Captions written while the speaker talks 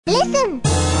Listen!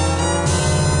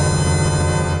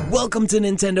 Welcome to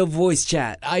Nintendo Voice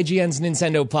Chat, IGN's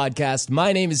Nintendo podcast.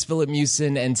 My name is Philip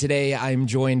Mewson, and today I'm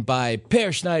joined by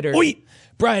Per Schneider,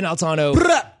 Brian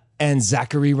Altano, and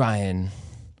Zachary Ryan.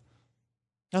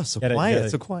 Oh, so quiet,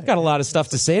 so quiet. Got a lot of stuff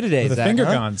to say today, The Zach. finger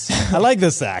guns. I like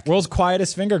this, Zach. World's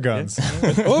quietest finger guns.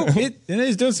 And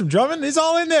he's doing some drumming. He's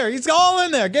all in there. He's all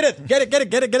in there. Get it,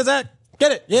 Zach.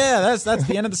 Get it. Yeah, that's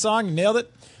the end of the song. You nailed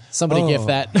it. Somebody gift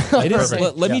that. It is,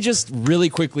 let me just really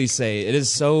quickly say, it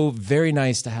is so very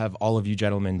nice to have all of you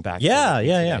gentlemen back. Yeah.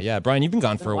 Yeah, Brian, you've been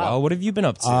gone for a while. What have you been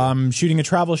up to? Shooting a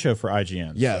travel show for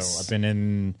IGN. Yes. So I've been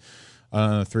in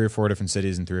 3 or 4 different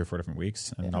cities in 3 or 4 different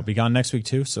weeks. And I'll be gone next week,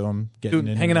 too. So I'm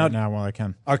hanging out now while I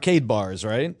can. Arcade bars,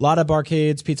 right? A lot of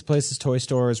arcades, pizza places, toy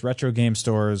stores, retro game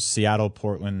stores, Seattle,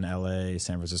 Portland, LA,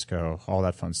 San Francisco, all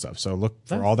that fun stuff. So look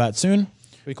for all that soon.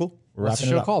 Pretty cool. We're What's the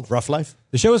wrapping show it up. called? Rough Life.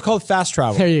 The show is called Fast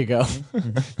Travel. There you go.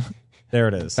 There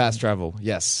it is. Fast travel,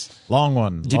 yes. Long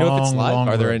one. Do you know if it's live?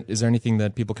 Long Is there anything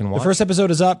that people can watch? The first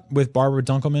episode is up with Barbara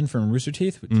Dunkelman from Rooster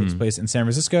Teeth, which takes place in San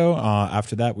Francisco.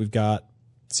 After that, we've got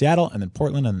Seattle, and then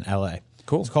Portland, and then LA.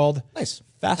 Cool. It's called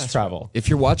Fast Travel. If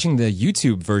you're watching the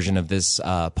YouTube version of this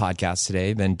podcast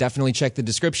today, then definitely check the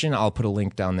description. I'll put a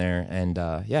link down there, and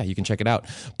you can check it out.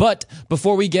 But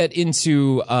before we get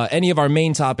into any of our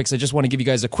main topics, I just want to give you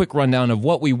guys a quick rundown of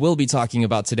what we will be talking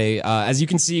about today. As you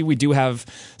can see, we do have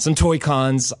some Toy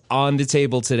Cons on the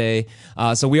table today.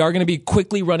 So we are going to be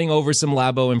quickly running over some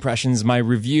Labo impressions. My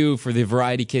review for the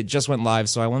Variety Kit just went live,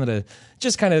 so I wanted to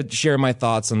just kind of share my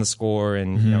thoughts on the score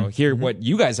and hear what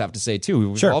you guys have to say too.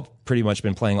 We've all pretty much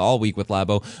been playing all week with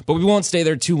Labo, but we won't stay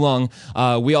there too long.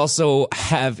 We also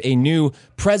have a new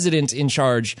president in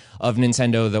charge of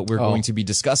Nintendo that we're going to be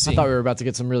discussing. I thought we were about to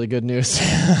get some really good news.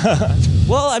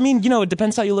 Well, I mean, it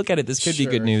depends how you look at it. This could be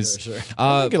good news. Sure.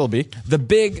 I think it'll be. The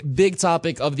big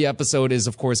topic of the episode is,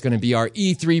 of course, going to be our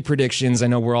E3 predictions. I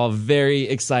know we're all very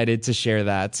excited to share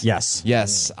that.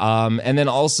 Yes. And then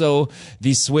also,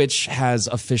 the Switch has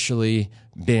officially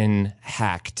been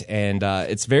hacked, and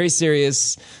it's very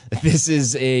serious. This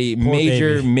is a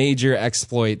major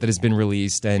exploit that has been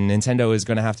released, and Nintendo is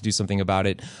going to have to do something about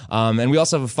it. And we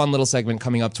also have a fun little segment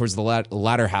coming up towards the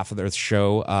latter half of the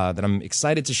show that I'm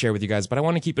excited to share with you guys, but I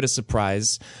want to keep it a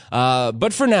surprise.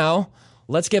 But for now,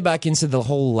 let's get back into the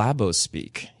whole Labo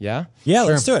speak. Yeah? Yeah,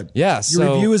 let's do it. Yeah, Your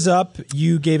so review is up.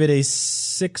 You gave it a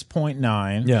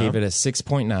 6.9. Yeah. gave it a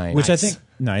 6.9. Which I think,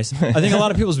 nice. I think a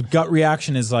lot of people's gut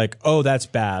reaction is like, oh, that's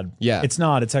bad. Yeah. It's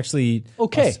not. It's actually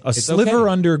Okay. a sliver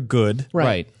under good.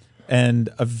 Right. And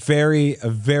a very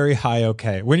high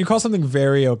okay. When you call something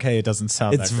very okay, it doesn't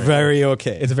sound It's that great. very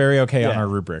okay. It's very okay on our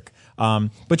rubric.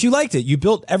 But you liked it. You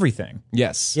built everything.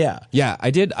 Yes. Yeah. Yeah, I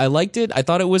did. I liked it. I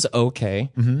thought it was okay.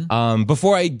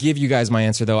 Before I give you guys my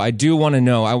answer, though, I do want to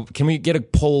know, can we get a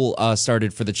poll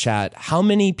started for the chat? How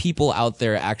many people out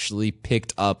there actually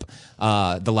picked up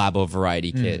the Labo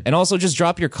Variety Kit? And also just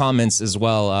drop your comments as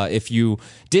well. If you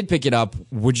did pick it up,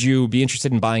 would you be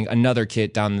interested in buying another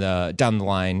kit down the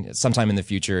line sometime in the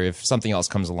future if something else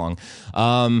comes along?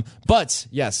 But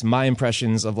yes, my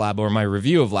impressions of Labo, or my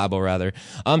review of Labo rather.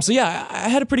 So yeah, I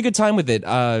had a pretty good time with it.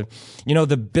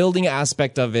 The building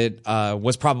aspect of it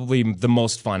was probably the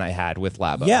most fun I had with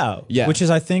Labo. Yeah. Which is,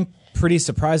 I think, pretty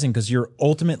surprising because you're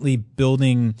ultimately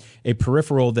building a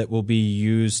peripheral that will be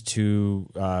used to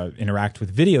interact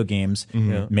with video games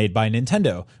made by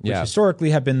Nintendo, which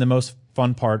historically have been the most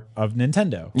fun part of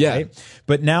Nintendo. Yeah. Right?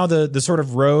 But now the sort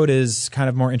of road is kind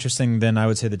of more interesting than I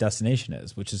would say the destination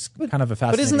is, which is kind of a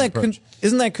fascinating approach.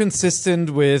 Isn't that consistent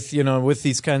with with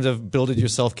these kinds of build it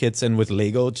yourself kits and with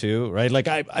Lego too, right? Like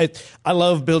I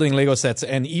love building Lego sets,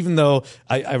 and even though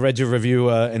I read your review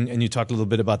and you talked a little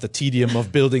bit about the tedium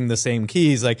of building the same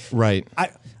keys, like Right.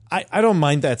 I don't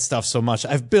mind that stuff so much.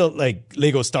 I've built like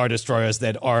Lego Star Destroyers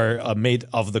that are made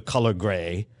of the color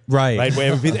gray. Right.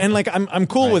 Where and like I'm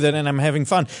cool with it and I'm having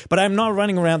fun, but I'm not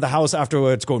running around the house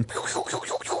afterwards going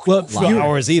for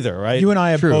hours either, right? You and I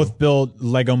have both built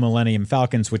Lego Millennium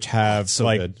Falcons, which have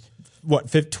good.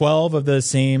 12 of the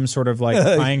same sort of like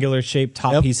triangular shaped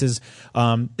top pieces.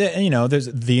 There's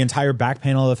the entire back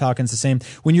panel of the Falcon's the same.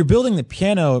 When you're building the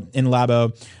piano in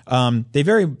Labo, they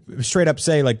very straight up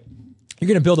say like, you're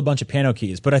going to build a bunch of piano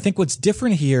keys. But I think what's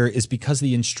different here is because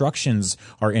the instructions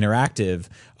are interactive,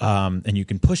 and you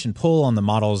can push and pull on the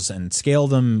models and scale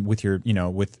them with your,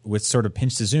 with sort of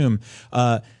pinch to zoom.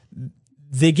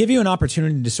 they give you an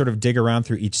opportunity to sort of dig around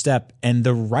through each step, and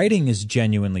the writing is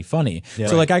genuinely funny.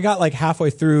 So like I got like halfway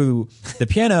through the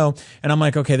piano and I'm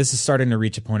like, okay, this is starting to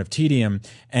reach a point of tedium.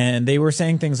 And they were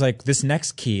saying things like, this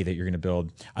next key that you're going to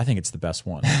build, I think it's the best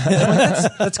one. I'm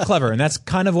like, that's clever. And that's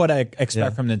kind of what I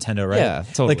expect from Nintendo, right? Yeah,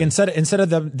 totally. Like instead of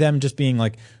them just being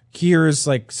like, here's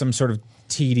like some sort of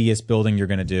tedious building you're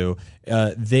going to do,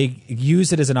 they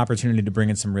use it as an opportunity to bring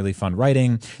in some really fun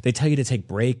writing. They tell you to take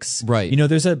breaks. Right. You know,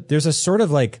 there's a sort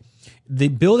of like, the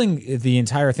building the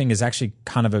entire thing is actually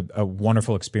kind of a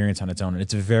wonderful experience on its own, and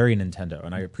it's very Nintendo,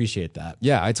 and I appreciate that.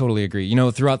 Yeah, I totally agree. You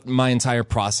know, throughout my entire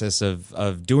process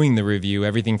of doing the review,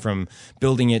 everything from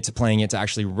building it to playing it to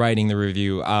actually writing the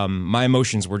review, my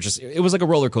emotions were just, it was like a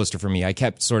roller coaster for me. I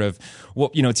kept sort of,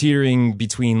 teetering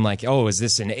between like, oh, is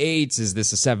this an 8? Is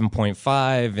this a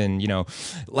 7.5? And,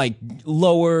 like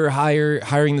lower,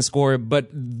 hiring the score. But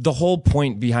the whole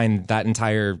point behind that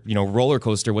entire, roller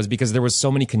coaster was because there was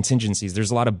so many contingencies.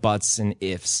 There's a lot of buts and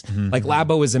ifs. Like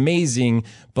Labo is amazing,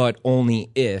 but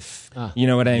only if. You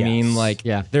know what I mean? Like,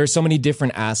 there are so many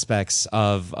different aspects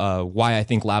of why I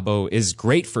think Labo is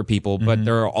great for people, but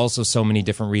there are also so many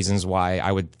different reasons why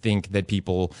I would think that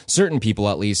certain people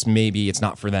at least, maybe it's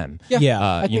not for them. I think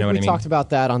you know what we I mean? talked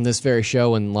about that on this very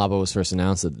show when Labo was first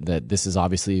announced, that this is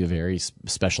obviously a very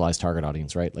specialized target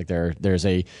audience, right? Like there's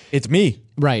a... It's me.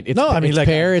 Right. It's, No, I mean, it's like,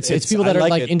 Pear. It's people that I are like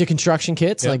like it. into construction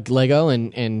kits, like Lego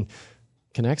and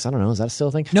Connects. I don't know. Is that still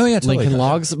a thing? No, yeah, totally. Lincoln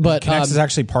Logs. But K'NEX is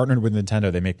actually partnered with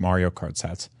Nintendo. They make Mario Kart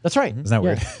sets. that's right. Isn't that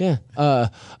weird? Yeah.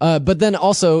 But then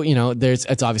also,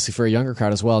 it's obviously for a younger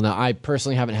crowd as well. Now, I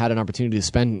personally haven't had an opportunity to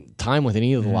spend time with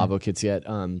any of the Labo kits yet.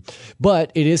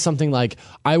 But it is something like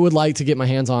I would like to get my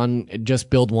hands on, just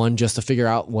build one just to figure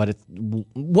out what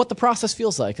the process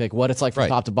feels like what it's like from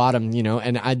top to bottom,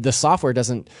 and the software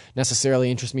doesn't necessarily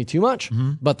interest me too much,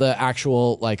 but the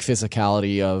actual like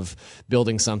physicality of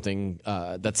building something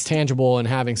that's tangible and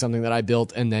having something that I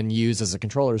built and then use as a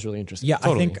controller is really interesting. Yeah,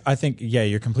 I think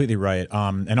you're completely right.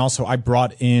 And also I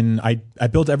brought in, I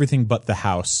built everything but the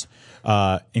house.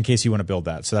 In case you want to build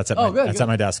that, so that's at at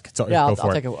my desk. So I'll go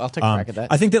for take it. I'll take a crack at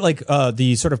that. I think that like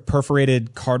the sort of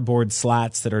perforated cardboard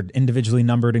slats that are individually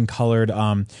numbered and colored,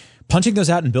 punching those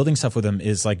out and building stuff with them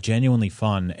is like genuinely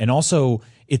fun, and also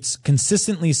it's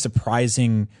consistently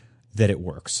surprising that it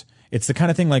works. It's the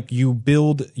kind of thing like you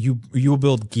will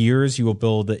build gears, you will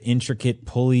build intricate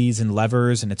pulleys and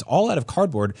levers, and it's all out of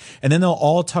cardboard. And then they'll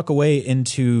all tuck away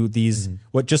into these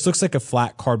what just looks like a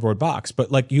flat cardboard box. But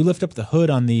like you lift up the hood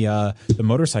on the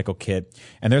motorcycle kit,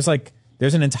 and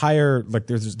there's an entire like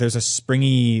there's a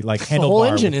springy like handlebar whole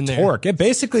engine with in there. torque. It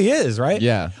basically is, right?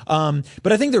 Yeah.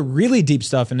 But I think the really deep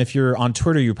stuff, and if you're on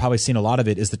Twitter, you've probably seen a lot of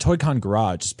it, is the Toy-Con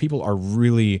Garage. People are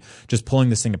really just pulling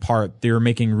this thing apart. They were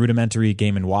making rudimentary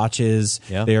Game & Watches.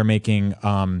 Yeah. They are making.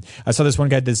 I saw this one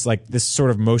guy this sort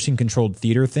of motion controlled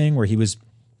theater thing where he was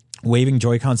waving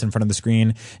Joy-Cons in front of the screen,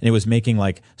 and it was making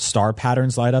like star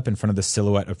patterns light up in front of the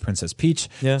silhouette of Princess Peach.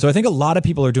 Yeah. So I think a lot of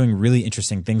people are doing really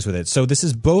interesting things with it. So this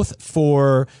is both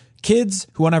for kids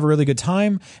who want to have a really good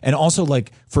time and also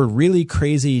like for really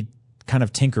crazy kind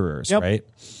of tinkerers, right?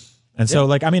 And so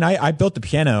like, I mean, I built the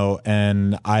piano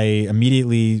and I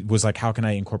immediately was like, how can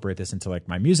I incorporate this into like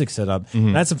my music setup?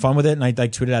 And I had some fun with it, and I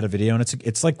like tweeted out a video, and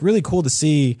it's like really cool to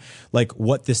see like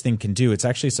what this thing can do. It's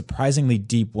actually surprisingly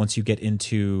deep once you get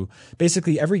into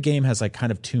basically every game has like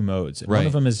kind of two modes. One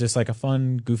of them is just like a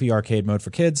fun, goofy arcade mode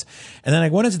for kids. And then I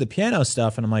went into the piano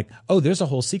stuff and I'm like, oh, there's a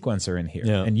whole sequencer in here.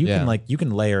 Yeah. And you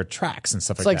can layer tracks and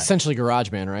stuff It's like that. essentially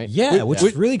GarageBand, right? Yeah, which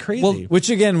is really crazy. Well, which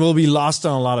again will be lost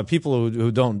on a lot of people who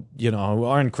don't, who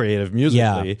aren't creative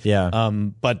musically. Yeah.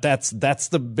 But that's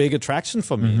the big attraction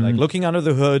for me. Like looking under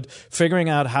the hood, figuring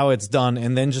out how it's done,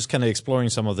 and then just kind of exploring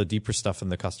some of the deeper stuff in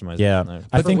the customization. Yeah. there.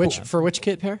 I think For which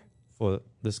kit pair? For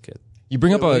this kid, You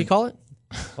bring up What do you call it?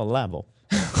 a Labo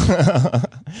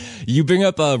You bring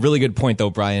up a really good point, though,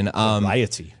 Brian.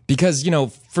 variety. Because,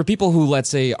 for people who, let's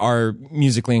say, are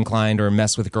musically inclined or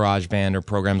mess with GarageBand or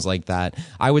programs like that,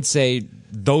 I would say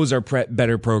those are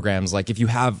better programs. Like if you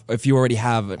already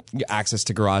have access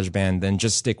to GarageBand, then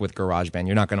just stick with GarageBand.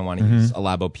 You're not going to want to use a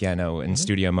Labo piano in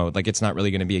studio mode. Like it's not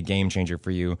really going to be a game changer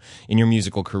for you in your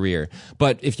musical career.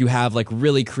 But if you have like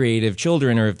really creative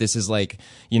children, or if this is like,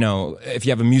 if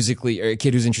you have a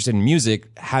kid who's interested in music,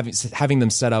 having them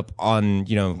set up on,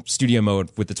 studio mode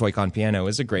with the Toy-Con piano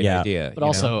is a great idea. But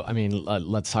also, I mean,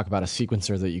 let's talk about a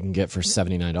sequencer that you can get for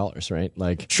 $79, right?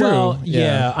 Like, Well,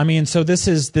 yeah. I mean, so this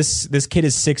kit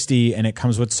is $60 and it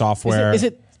comes with software. Is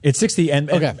it It's 60, and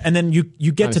Okay. and then you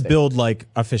get to mistake. build like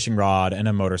a fishing rod and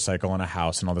a motorcycle and a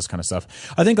house and all this kind of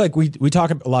stuff. I think like we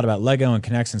talk a lot about Lego and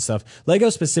Connects and stuff. Lego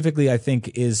specifically, I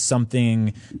think, is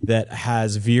something that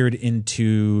has veered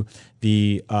into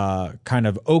the kind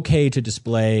of okay to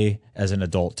display as an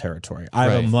adult territory. I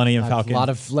have a Right. Millennium I have Falcon. a lot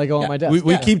of Lego on my desk.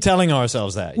 We keep telling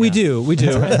ourselves that. We do,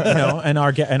 and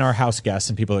our house guests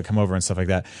and people that come over and stuff like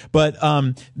that. But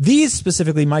these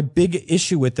specifically, my big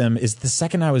issue with them is the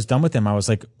second I was done with them, I was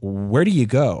like, where do you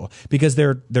go? Because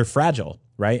they're fragile,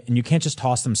 right? And you can't just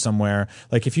toss them somewhere.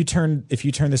 Like if you turn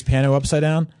this piano upside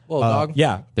down, dog.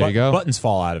 yeah, There you go. Buttons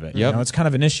fall out of it. Yep. You know, it's kind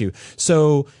of an issue.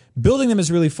 So building them is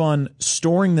really fun.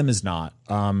 Storing them is not.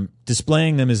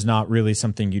 Displaying them is not really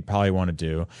something you'd probably want to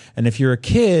do. And if you're a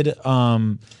kid,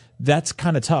 that's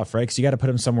kind of tough, right? Because you got to put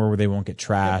them somewhere where they won't get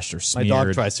trashed or My smeared.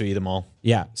 dog tries to eat them all.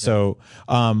 Yeah. So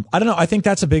I don't know. I think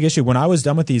that's a big issue. When I was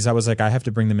done with these, I was like, I have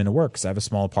to bring them into work because I have a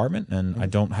small apartment and I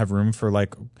don't have room for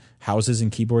like houses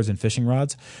and keyboards and fishing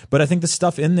rods. But I think the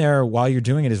stuff in there while you're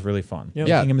doing it is really fun. Yeah.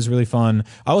 Making them is really fun.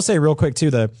 I will say real quick too,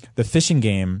 the fishing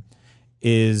game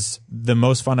is the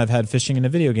most fun I've had fishing in a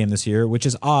video game this year, which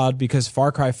is odd because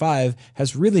Far Cry 5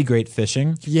 has really great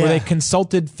fishing Yeah. where they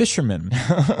consulted fishermen.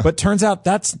 But turns out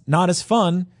that's not as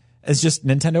fun as just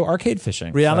Nintendo arcade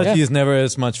fishing. Reality is never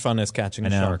as much fun as catching a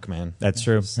I know. shark, man. That's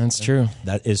true. That's true.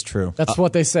 That is true. That's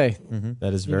what they say.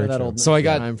 That is You know very that true. old So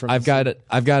I've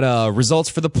got results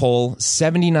for the poll.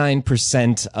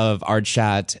 79% of our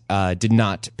chat did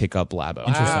not pick up Labo.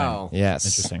 Wow. Yes.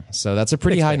 Interesting. So that's a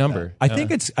pretty high number. I think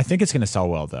it's going to sell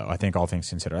well though. I think all things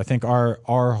considered. I think our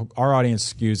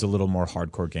audience skews a little more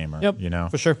hardcore gamer. Yep, you know,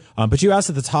 for sure. But you asked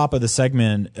at the top of the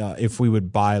segment if we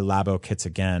would buy Labo kits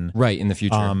again. Right, in the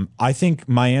future. I think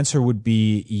my answer would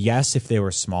be yes if they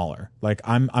were smaller. Like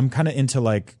I'm kind of into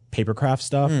like papercraft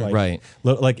stuff. Like, right.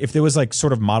 Like if there was like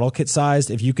sort of model kit sized,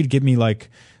 if you could give me like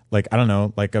I don't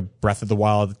know, like a Breath of the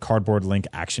Wild cardboard Link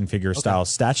action figure style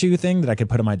statue thing that I could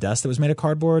put on my desk that was made of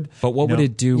cardboard. But what would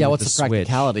it do Yeah, with what's the Switch?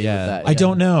 practicality Yeah. with that? I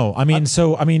don't know. I mean,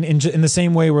 in the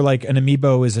same way where like an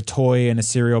amiibo is a toy and a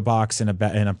cereal box and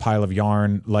a pile of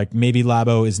yarn, like maybe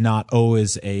Labo is not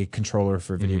always a controller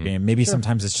for a video game. Maybe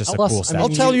sometimes it's just a Plus, cool I statue. I'll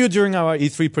tell you during our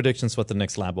E3 predictions what the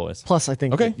next Labo is. Plus, I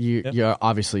think that you're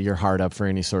obviously you're hard up for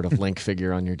any sort of Link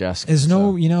figure on your desk. There's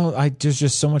no, there's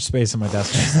just so much space on my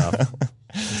desk and stuff.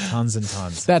 There's tons and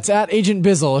tons. That's at Agent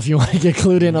Bizzle if you want to get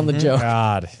clued in on the joke.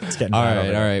 God, it's getting All bad right, over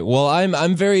all there. right. Well,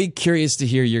 I'm very curious to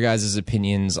hear your guys'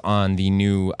 opinions on the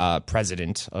new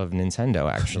president of Nintendo.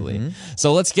 Actually,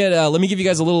 so let me give you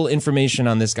guys a little information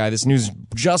on this guy. This news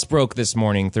just broke this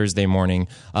morning, Thursday morning.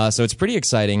 So it's pretty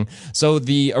exciting. So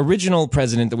the original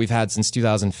president that we've had since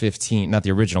 2015, not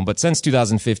the original, but since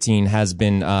 2015, has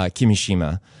been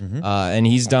Kimishima, and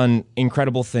he's done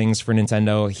incredible things for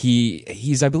Nintendo.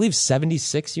 He's I believe 76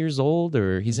 years old,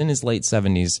 or he's in his late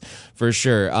 70s for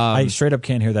sure. I straight up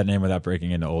can't hear that name without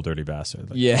breaking into Old Dirty Bastard.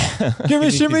 Like, Yeah. give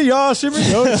me shimmy, y'all, shimmy,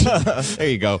 yo. There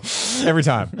you go. Every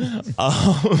time.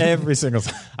 Every single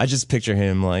time. I just picture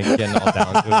him like getting all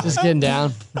down to it. Just getting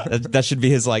down. That should be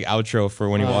his like outro for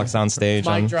when he walks on stage.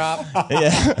 Mic drop.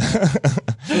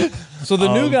 So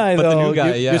the new guy, but the though, new guy,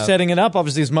 you're yeah. setting it up,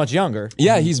 obviously, is much younger.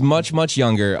 Yeah, he's much, much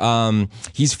younger.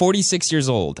 He's 46 years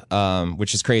old,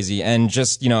 which is crazy. And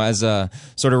just, as a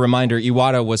sort of reminder,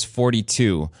 Iwata was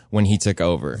 42 when he took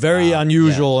over. Very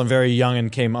unusual and very young,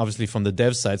 and came obviously from the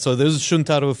dev side. So there's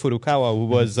Shuntaro Furukawa, who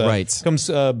was Right. comes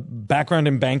background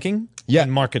in banking,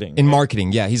 and marketing. In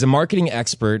marketing, yeah. He's a marketing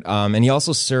expert, and he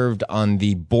also served on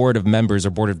the board of members or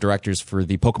board of directors for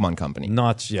the Pokemon Company.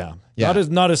 Not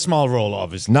a small role,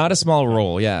 obviously. Not a small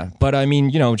role, yeah. But I mean,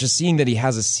 just seeing that he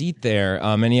has a seat there,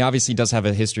 and he obviously does have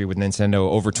a history with Nintendo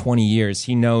over 20 years.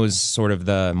 He knows sort of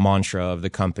the mantra of the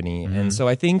company. And so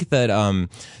I think that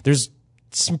there's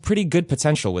some pretty good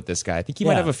potential with this guy. I think he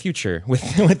might have a future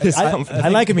with this company. I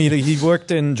like him. He worked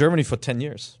in Germany for 10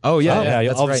 years. Oh, yeah.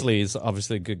 That's obviously, right. he's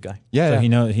obviously a good guy. Yeah. So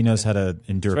he knows how to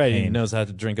endure Right, pain. he knows how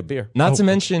to drink a beer. Not to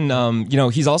mention,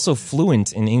 he's also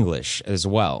fluent in English as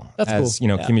well. That's as, cool.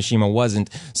 Kimishima wasn't.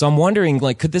 So I'm wondering,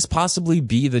 could this possibly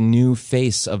be the new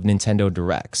face of Nintendo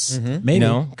Directs? Maybe.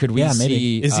 Could we maybe.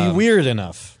 see? Is he weird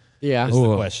enough? Yeah. Is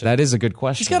the question. That is a good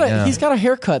question. He's got a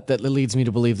haircut that leads me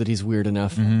to believe that he's weird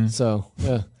enough. So,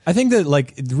 yeah. I think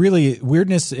that really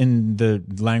weirdness in the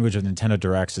language of Nintendo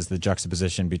Directs is the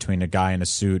juxtaposition between a guy in a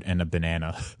suit and a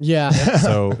banana. Yeah.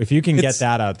 So if you can get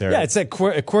that out there. Yeah, it's a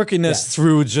quirkiness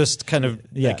through just kind of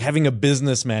like having a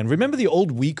businessman. Remember the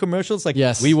old Wii commercials? Like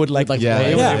Yes. we would like We'd like to to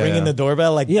play play. when they ring in the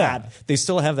doorbell like Yeah. that. They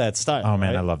still have that style. Oh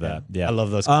man, right? I love that. Yeah, I love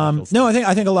those commercials. No,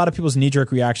 I think a lot of people's knee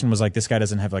jerk reaction was like, this guy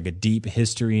doesn't have like a deep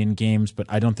history in in games, but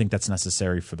I don't think that's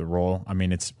necessary for the role. I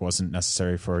mean, it wasn't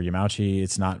necessary for Yamauchi.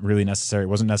 It's not really necessary. It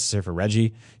wasn't necessary for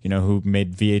Reggie, who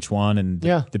made VH1 and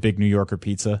the big New Yorker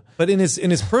pizza. But in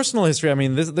his personal history, I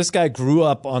mean, this guy grew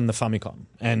up on the Famicom,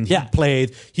 and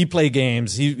he played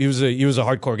games. He was a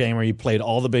hardcore gamer. He played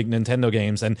all the big Nintendo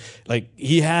games, and like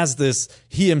he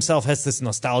himself has this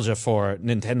nostalgia for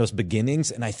Nintendo's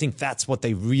beginnings, and I think that's what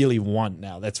they really want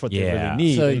now. That's what they really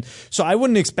need. So I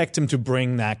wouldn't expect him to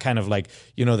bring that kind of like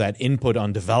that input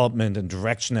on development and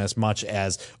direction as much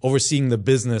as overseeing the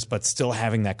business, but still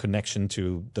having that connection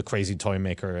to the crazy toy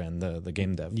maker and the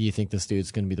game dev. Do you think this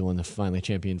dude's going to be the one that finally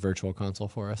championed Virtual Console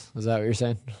for us? Is that what you're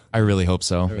saying? I really hope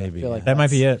so. Maybe That might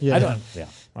be it. Yeah. I don't. Yeah.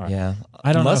 All right. Yeah.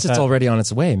 I don't know Unless if it's that- already on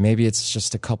its way. Maybe it's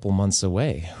just a couple months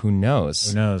away. Who knows?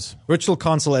 Who knows? Virtual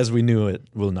Console, as we knew it,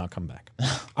 will not come back.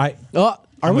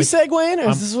 Are we segueing? Or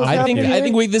is this what's I think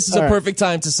happening here? this is a perfect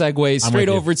time to segue straight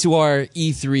you. over to our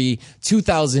E3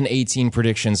 2018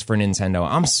 predictions for Nintendo.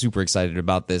 I'm super excited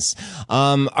about this.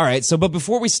 All right, but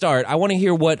before we start, I want to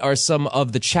hear what are some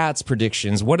of the chat's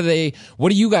predictions. What do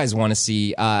you guys want to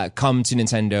see come to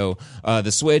Nintendo?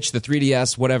 The Switch, the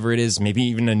 3DS, whatever it is, maybe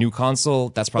even a new console.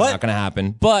 That's probably not going to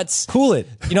happen. But Cool it.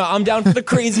 I'm down for the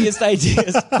craziest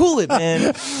ideas. Cool it,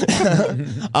 man.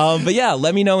 But yeah,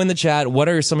 let me know in the chat, what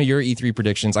are some of your E3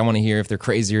 predictions? I want to hear if they're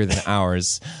crazier than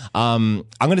ours. I'm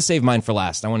going to save mine for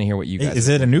last. I want to hear what you guys. Is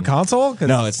it a new console? 'Cause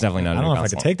No, it's definitely not. I don't know if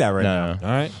I could take that right now. All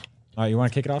right. All right, you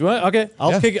want to kick it off? Okay,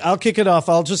 I'll kick it off.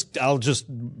 I'll just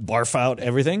barf out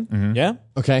everything. Yeah.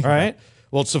 Okay. All right.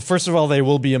 Well, so first of all, there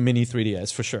will be a mini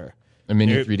 3DS for sure. A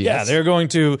mini 3DS.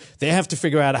 Yeah, they have to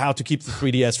figure out how to keep the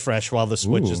 3DS fresh while the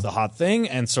Switch is the hot thing,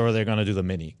 and so they're going to do the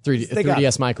mini.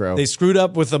 3DS Micro. They screwed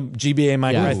up with the GBA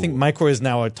Micro. Yeah. I think Micro is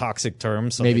now a toxic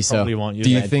term, so Maybe they probably so. won't use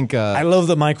Do you it. think? I love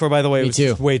the Micro, by the way. Me It's too.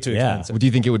 just way too Yeah. expensive. Do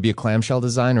you think it would be a clamshell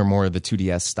design or more of the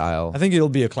 2DS style? I think it'll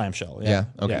be a clamshell. Yeah,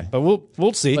 okay. But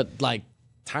we'll see. but like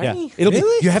yeah. tiny? It'll be.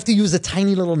 You have to use a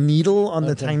tiny little needle on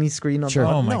the tiny screen. Sure. The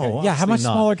Oh my no, god! Yeah, how much obviously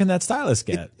not. smaller can that stylus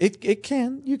get? It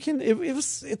can. You can.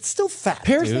 It's still fat.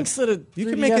 Paris dude. thinks that a 3DS You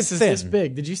can make it is thin. this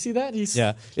big. Did you see that?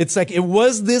 Yeah, it's like it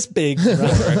was this big,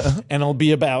 and it'll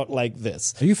be about like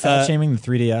this. Are you fat shaming the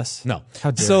 3DS? No.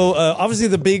 How dare So obviously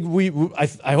the big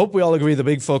I hope we all agree the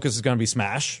big focus is going to be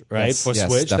Smash, right? Yes, For yes,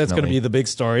 Switch. That's going to definitely. be the big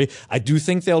story. I do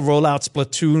think they'll roll out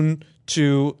Splatoon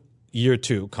 2 Year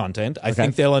 2 content. I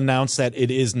think they'll announce that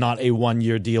it is not a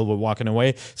 1-year deal. We're walking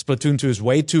away. Splatoon 2 is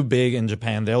way too big in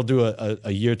Japan. They'll do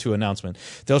a Year 2 announcement.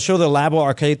 They'll show the Labo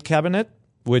arcade cabinet,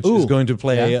 which is going to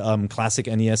play classic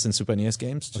NES and Super NES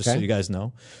games, just so you guys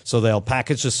know. So they'll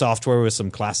package the software with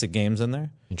some classic games in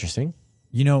there. Interesting.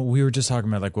 We were just talking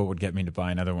about like what would get me to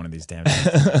buy another one of these damn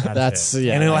things. That's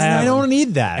yeah. And it'll have, I don't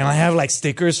need that. And I have like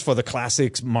stickers for the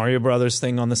classics Mario Brothers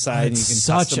thing on the side, and you That's can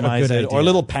such a customize good it, or idea.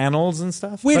 little panels and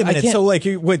stuff. Wait a But I minute. can't- So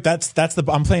like, that's the.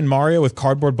 I'm playing Mario with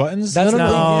cardboard buttons. That's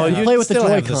no, you you play with the still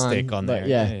have the Joy-Con, stick on but there.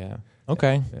 yeah.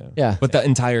 Okay. Yeah. But the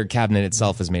entire cabinet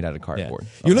itself is made out of Yeah. cardboard.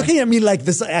 You're looking at me like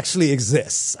this actually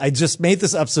exists. I just made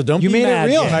this up, so don't. You be made it mad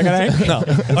real. yet. Am I gonna-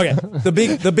 No. Okay.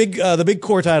 The big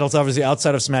core titles, obviously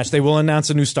outside of Smash, they will announce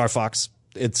a new Star Fox.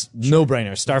 It's no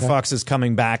brainer. Star Fox is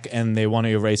coming back, and they want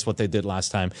to erase what they did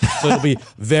last time. So it'll be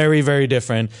very, very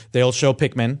different. They'll show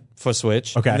Pikmin for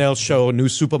Switch. Okay. And they'll show new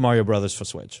Super Mario Brothers for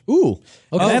Switch. Ooh.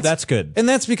 Okay. Oh, that's good. And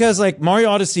that's because like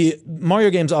Mario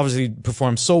games obviously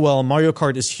perform so well. Mario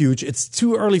Kart is huge. It's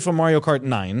too early for Mario Kart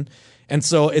 9. And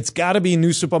so it's got to be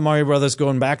new Super Mario Brothers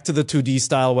going back to the 2D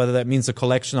style, whether that means a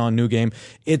collection or a new game.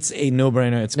 It's a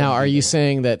no-brainer. It's Now, gonna are be you there.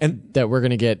 saying that we're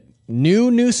going to get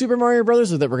new Super Mario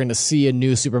Brothers, or that we're going to see a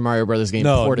new Super Mario Brothers game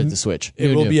ported to Switch?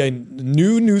 It will be a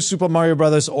new Super Mario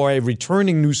Brothers or a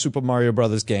returning new Super Mario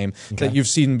Brothers game that you've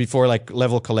seen before, like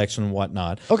level collection and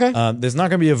whatnot. Okay. There's not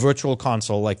going to be a virtual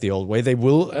console like the old way. They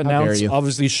will announce, you.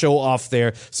 obviously, show off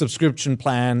their subscription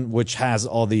plan, which has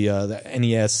all the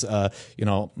NES,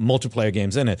 multiplayer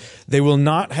games in it. They will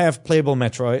not have playable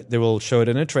Metroid. They will show it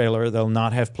in a trailer. They'll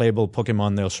not have playable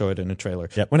Pokemon. They'll show it in a trailer.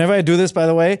 Yep. Whenever I do this, by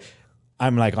the way,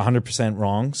 I'm like 100%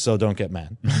 wrong, so don't get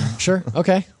mad. Sure.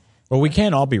 Okay. Well, we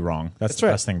can't all be wrong. That's the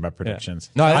right. best thing about predictions.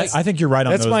 No, I that's- think you're right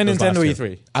on That's those. my those Nintendo last two.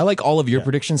 E3. I like all of your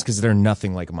predictions because they're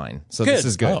nothing like mine. So this Good.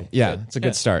 is good. Oh, yeah, good. it's a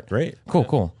good start. Great.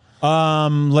 Cool.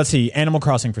 Let's see. Animal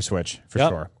Crossing for Switch for Yep.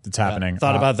 sure. It's happening.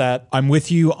 Thought about that. I'm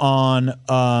with you on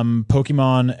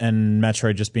Pokemon and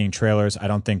Metroid just being trailers. I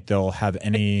don't think they'll have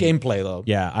any Gameplay, though.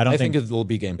 Yeah, I don't I think think it will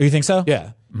be gameplay. You think so?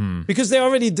 Yeah. Because they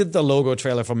already did the logo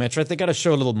trailer for Metroid. They got to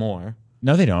show a little more.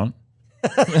 No, they don't.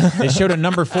 They showed a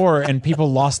number 4 and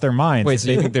people lost their minds. Wait,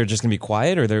 so you think they're just going to be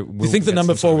quiet, or they're? You think the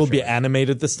number 4 will be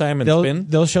animated this time and spin?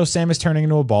 They'll show Samus turning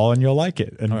into a ball and you'll like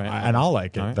it, and right. and I'll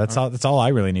like it. All right. That's all I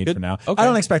really need for now. Okay. I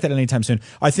don't expect that anytime soon.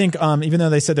 I think even though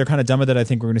they said they're kind of done with it, I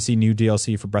think we're going to see new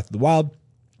DLC for Breath of the Wild,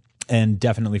 and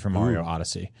definitely for Mario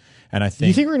Odyssey. And I think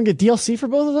You think we're gonna get DLC for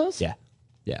both of those? yeah.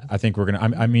 Yeah, I think we're gonna.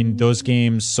 I mean, those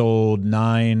games sold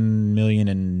 9 million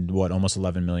and almost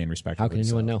 11 million respectively. How can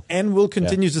anyone know? And will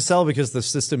continue to sell because the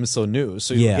system is so new.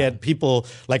 So you Yeah. get people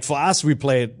like for us, we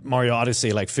played Mario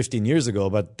Odyssey like 15 years ago,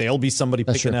 but there'll be somebody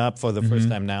picking it up for the first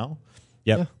time now.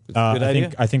 Yep. Good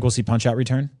idea. I think we'll see Punch Out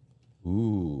return.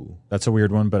 Ooh. That's a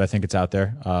weird one, but I think it's out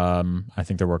there. I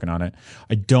think they're working on it.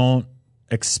 I don't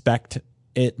expect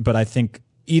it, but I think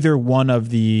either one of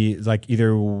the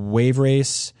either Wave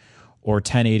Race or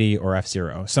 1080 or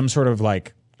F-Zero, some sort of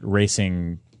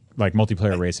racing,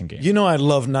 multiplayer racing game. You know, I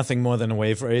love nothing more than a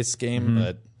wave race game,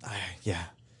 but yeah.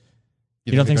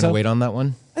 You don't think they're gonna so? wait on that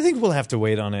one? I think we'll have to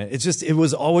wait on it. It's just, it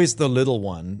was always the little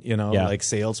one, you know, Yeah. like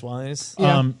sales wise.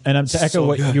 And to echo So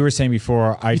what good. you were saying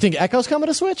before, I You think Echo's coming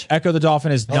to Switch? Echo the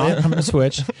Dolphin is not coming to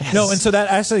Switch. No, and so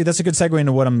that's a good segue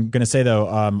into what I'm going to say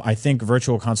though. I think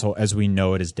Virtual Console as we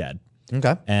know it is dead.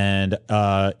 Okay. And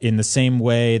in the same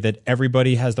way that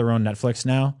everybody has their own Netflix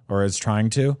now, or is trying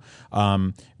to,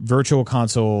 Virtual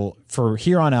Console for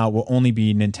here on out will only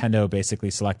be Nintendo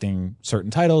basically selecting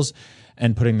certain titles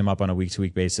and putting them up on a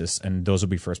week-to-week basis, and those will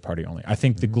be first-party only. I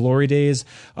think the glory days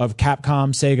of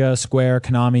Capcom, Sega, Square,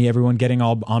 Konami, everyone getting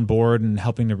all on board and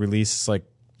helping to release $5,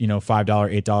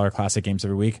 $8 classic games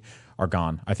every week are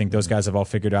gone. I think those guys have all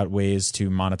figured out ways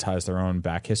to monetize their own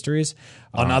back histories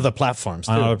On other platforms,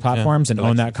 too. on other platforms Yeah. and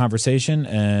own that conversation.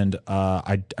 And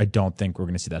I don't think we're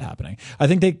going to see that happening. I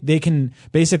think they can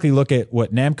basically look at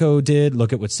what Namco did,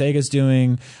 look at what Sega's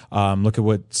doing, look at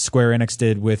what Square Enix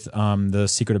did with the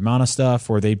Secret of Mana stuff,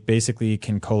 where they basically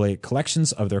can collate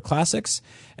collections of their classics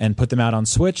and put them out on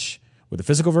Switch with a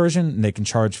physical version, and they can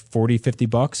charge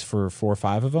 $40-$50 for 4 or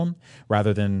 5 of them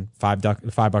rather than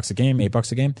 $5 a game,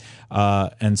 $8 a game.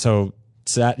 And so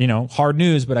it's that, hard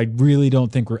news, but I really don't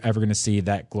think we're ever going to see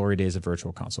that glory days of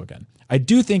Virtual Console again. I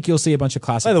do think you'll see a bunch of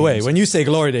classic By the way, games. when you say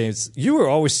glory days, you were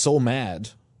always so mad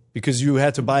because you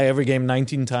had to buy every game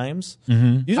 19 times.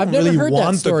 Mm-hmm. You don't I've never really heard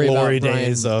want that story the glory about Brian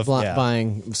days of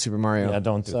buying Super Mario. Yeah,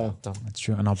 don't do that. Don't. That's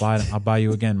true, and I'll buy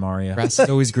you again, Mario. Grass is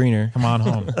always greener. Come on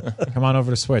home. Come on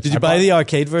over to Switch. Did you buy the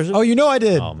arcade version? Oh, I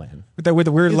did. Oh, man. With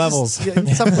the weird levels.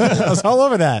 I was all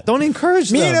over that. Don't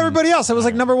encourage Me them. and everybody else. I was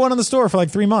number 1 on the store for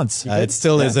 3 months. It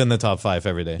still is in the top 5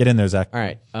 every day. Get in there, Zach. All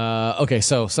right. Okay,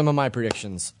 so some of my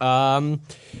predictions. I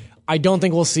don't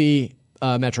think we'll see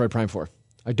Metroid Prime 4.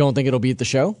 I don't think it'll be at the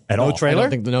show. At No all. trailer? I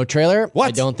don't think no trailer. What?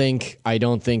 I don't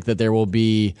think that there will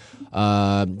be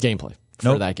gameplay for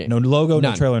Nope. that game. No logo, no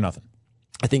None. trailer, nothing.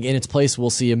 I think in its place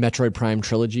we'll see a Metroid Prime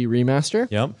trilogy remaster.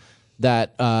 Yep.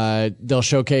 That they'll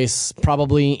showcase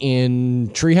probably in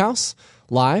Treehouse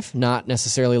live, not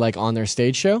necessarily on their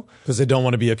stage show. Because they don't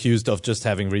want to be accused of just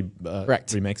having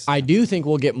Correct. remakes. I do think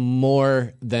we'll get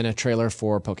more than a trailer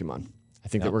for Pokemon. I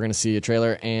think that we're going to see a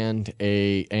trailer and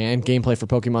gameplay for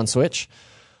Pokemon Switch.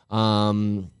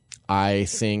 I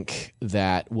think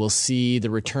that we'll see the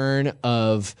return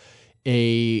of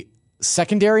a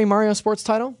secondary Mario sports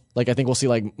title. I think we'll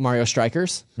see Mario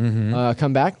Strikers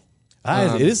come back.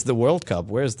 It is the World Cup.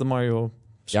 Where's the Mario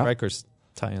Strikers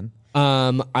tie-in?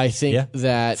 I think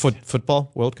that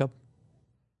Football World Cup?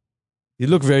 You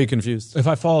look very confused. If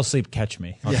I fall asleep, catch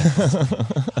me.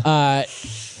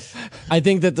 I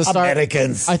think that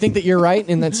Americans. I think that you're right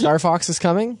in that Star Fox is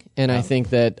coming, and I think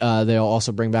that they'll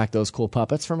also bring back those cool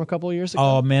puppets from a couple of years ago.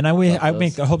 Oh man, I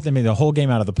hope they made the whole game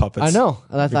out of the puppets. I know.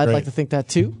 I'd great. like to think that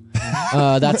too.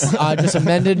 That's I just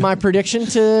amended my prediction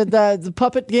to the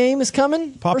puppet game is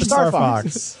coming Puppet for Star Star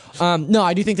Fox. Fox. No,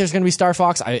 I do think there's going to be Star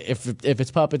Fox. If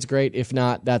it's puppets, great. If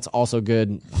not, that's also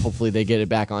good. Hopefully, they get it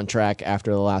back on track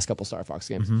after the last couple Star Fox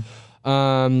games.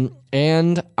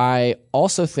 And I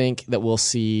also think that we'll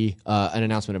see an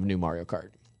announcement of a new Mario Kart.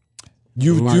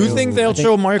 You do think they'll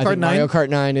show Mario I Kart think 9? Mario Kart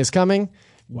 9 is coming.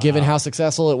 Given how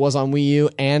successful it was on Wii U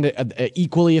and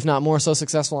equally, if not more so,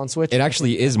 successful on Switch. It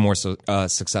actually is more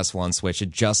successful on Switch. It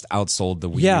just outsold the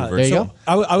Wii U Yeah, version. there you go.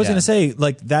 I was going to say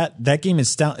that game is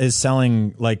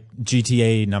selling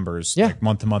GTA numbers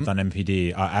month to month on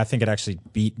MPD. I think it actually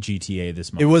beat GTA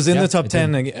this month. It was in the top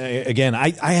 10 again. I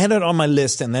had it on my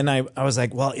list, and then I was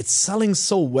like, well, it's selling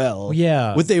so well.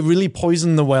 Yeah. Would they really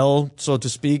poison the well, so to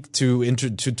speak, to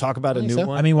talk about a new so.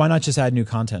 one? I mean, why not just add new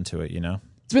content to it?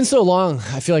 It's been so long.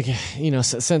 I feel like,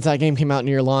 since that game came out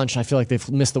near launch, I feel like they've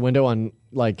missed the window on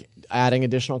like adding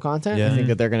additional content. Yeah. I think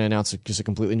that they're going to announce just a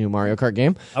completely new Mario Kart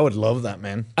game. I would love that,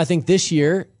 man. I think this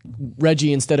year,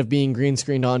 Reggie, instead of being green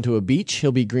screened onto a beach,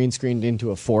 he'll be green screened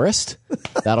into a forest.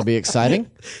 That'll be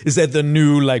exciting. Is that the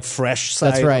new like fresh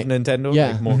side That's right. of Nintendo?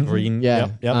 Yeah. Like more green. Yeah.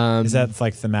 Yep. Is that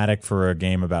like thematic for a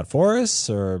game about forests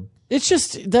or? That's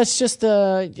just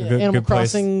Animal good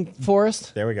place. Crossing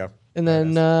forest. There we go. And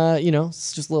then,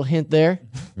 it's just a little hint there.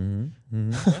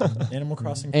 Animal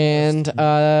Crossing. And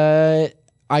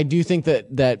I do think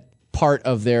that part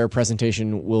of their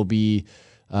presentation will be.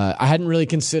 I hadn't really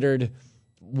considered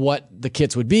what the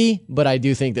kits would be, but I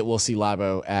do think that we'll see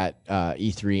Labo at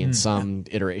E3 in some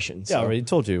iteration. Yeah, So, I already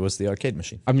told you it was the arcade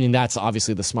machine. I mean, that's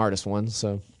obviously the smartest one.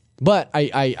 So, but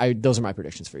I those are my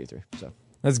predictions for E3. So,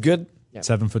 That's good.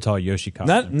 7 foot tall Yoshi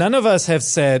costume. None of us have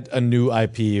said a new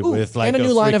IP with like and a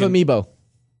new line of freaking- amiibo.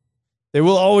 There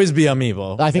will always be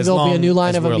amiibo. I think as there'll be a long new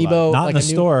line as of we're amiibo, alive. Not like in the a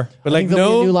new, store. But I like think there'll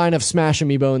be no, a new line of Smash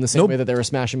amiibo in the same Nope. way that there were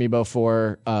Smash amiibo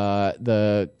for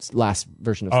the last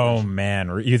version of Smash. Oh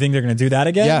man, you think they're going to do that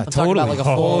again? Yeah, I'm talking totally. about like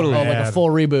a full, Oh, like a man. full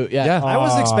reboot. Yeah. Yeah. I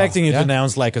was expecting it yeah. to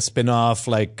announce like a spin-off,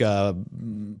 like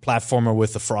platformer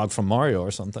with the frog from Mario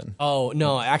or something. Oh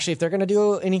no! Actually, if they're gonna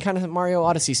do any kind of Mario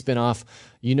Odyssey spin-off,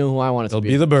 you know who I want it to It'll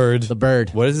be the bird. The bird.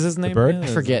 What is his name? bird? again?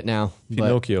 I forget now. but-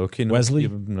 Pinocchio. Wesley?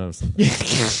 No,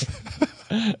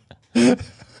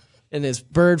 and his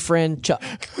bird friend Chuck.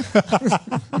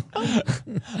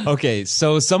 Okay,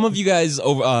 so some of you guys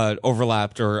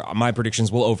overlapped, or my predictions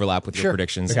will overlap with your Sure.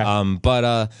 predictions. Okay.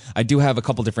 But I do have a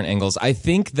couple different angles. I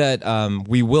think that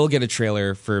we will get a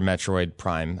trailer for Metroid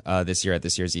Prime this year at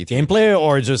this year's E3. gameplay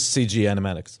or just CG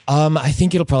animatics? I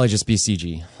think it'll probably just be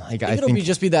CG. Like, I It'll think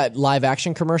just be that live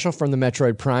action commercial from the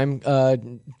Metroid Prime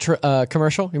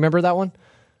commercial. Remember that one?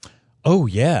 Oh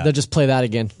yeah. They'll just play that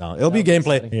again. No, it'll be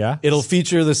gameplay. Yeah. It'll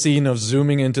feature the scene of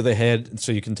zooming into the head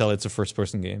so you can tell it's a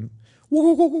first-person game.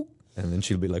 And then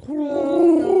she'll be like,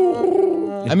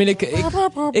 I mean, it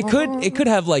could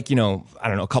have like, I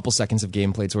don't know, a couple seconds of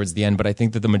gameplay towards the end, but I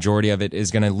think that the majority of it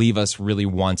is going to leave us really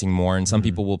wanting more, and some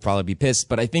people will probably be pissed.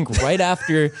 But I think right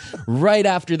after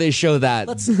they show that,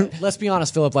 Let's be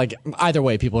honest, Philip. Like either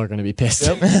way, people are going to be pissed.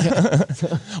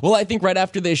 well, I think right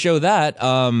after they show that,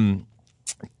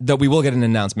 that we will get an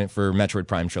announcement for Metroid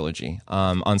Prime Trilogy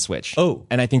on Switch. Oh.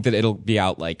 And I think that it'll be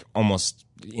out like almost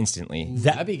instantly.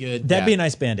 That'd be good. That'd be a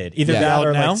nice Band-Aid. Either Yeah. that Out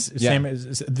or now? like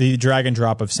Samus, the drag and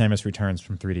drop of Samus Returns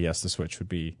from 3DS to Switch would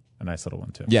be a nice little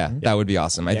one too. Yeah, that would be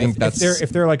awesome. I think that's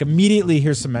if they're like immediately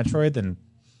here's some Metroid, then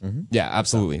yeah,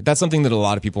 absolutely. That's something that a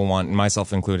lot of people want,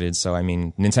 myself included. So, I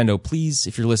mean, Nintendo, please,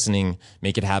 if you're listening,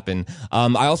 make it happen.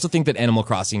 I also think that Animal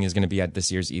Crossing is going to be at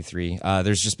this year's E3.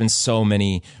 There's just been so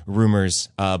many rumors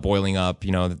boiling up,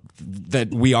 that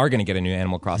we are going to get a new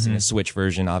Animal Crossing, a Switch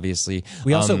version, obviously.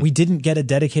 we didn't get a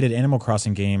dedicated Animal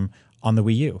Crossing game on the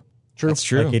Wii U. That's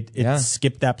true. Like it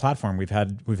skipped that platform. We've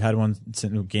had one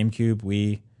since GameCube,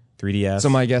 Wii, 3DS. So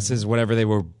my guess is whatever they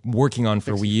were working on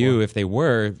for Wii U, if they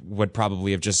would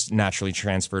probably have just naturally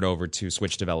transferred over to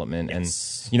Switch development. And,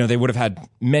 they would have had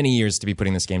many years to be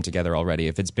putting this game together already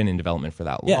if it's been in development for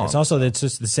that long. Yeah, it's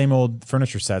just the same old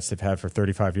furniture sets they've had for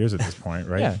 35 years at this point,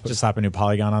 right? Yeah, just slap a new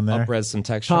polygon on there. Upres some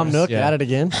textures. Tom Nook Yeah. at it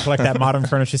again. Collect that modern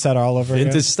furniture set all over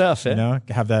vintage again. stuff, yeah. You know,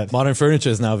 have that Modern furniture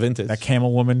is now vintage. that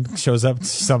camel woman shows up to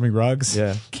sell me rugs.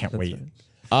 Yeah, Can't wait.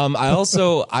 I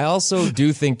also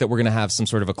do think that we're gonna have some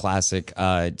sort of a classic,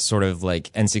 sort of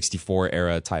like N64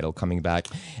 era title coming back,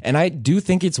 and I do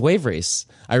think it's Wave Race.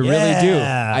 I really do.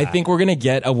 Yeah. I think we're gonna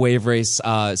get a Wave Race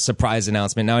surprise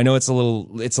announcement. Now I know it's a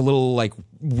little like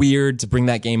weird to bring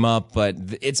that game up, but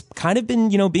it's kind of been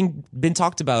been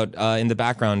talked about in the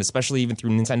background, especially even through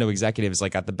Nintendo executives.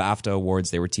 Like at the BAFTA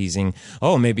Awards, they were teasing,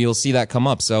 oh, maybe you'll see that come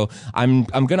up. So I'm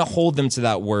gonna hold them to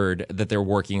that word that they're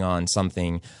working on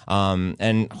something,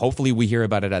 and hopefully we hear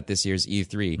about it at this year's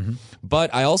E3. Mm-hmm.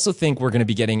 But I also think we're going to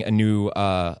be getting a new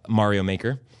Mario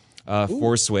Maker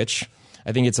for Switch.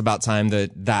 I think it's about time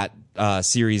that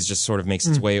series just sort of makes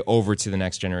its way over to the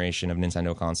next generation of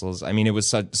Nintendo consoles. I mean, it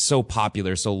was so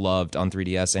popular, so loved on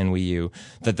 3DS and Wii U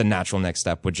that the natural next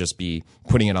step would just be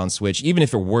putting it on Switch, even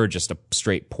if it were just a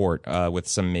straight port with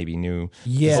some maybe new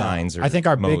designs or I think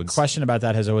our big modes. question about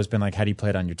that has always been like, how do you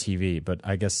play it on your TV? But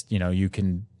I guess you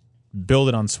can build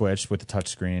it on Switch with the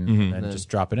touchscreen and then just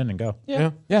drop it in and go.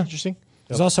 Yeah. Interesting.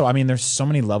 There's also, I mean, there's so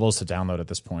many levels to download at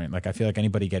this point. Like, I feel like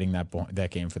anybody getting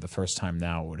that game for the first time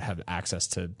now would have access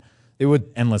to It would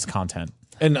endless content.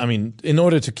 And I mean, in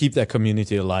order to keep that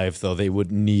community alive, though, they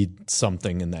would need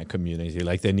something in that community.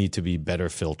 Like there need to be better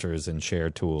filters and share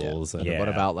tools. And, What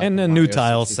about like and a Mario new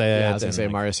tile 60 set. Yeah, I was gonna and say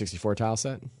like- Mario 64 tile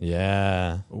set.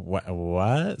 Yeah. What?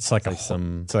 It's like, It's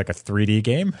like a 3D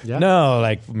game. Yeah. No,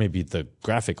 like maybe the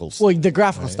graphical Well, the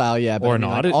graphical style, yeah, but or I an mean,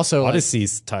 like, Odyssey, also like-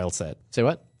 Odyssey's tile set. say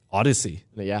what? Odyssey.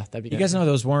 Yeah, that'd be You good. guys know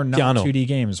those weren't not Keanu. 2D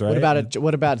games, right? What about it?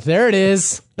 What about there? It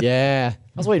is. Yeah, I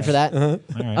was waiting for that.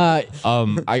 I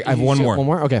have one You more. got one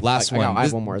more? Okay. Last I got- one. I have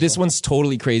This, one more as this well. one's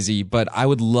totally crazy, but I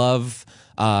would love,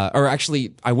 or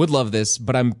actually, I would love this,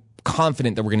 but I'm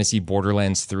confident that we're going to see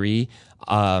Borderlands 3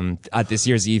 at this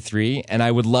year's E3, and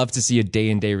I would love to see a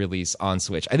day-and-day release on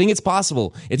Switch. I think it's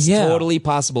possible. It's Yeah. totally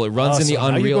possible. It runs in the so now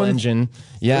you're Unreal going Engine.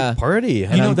 Yeah. Party. You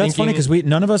know, that's funny because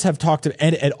none of us have talked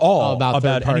at all About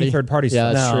third party. any third party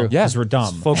Yeah, stuff. that's true. Because we're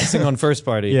dumb. focusing on first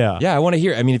party. Yeah. Yeah, I want to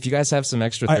hear. I mean, if you guys have some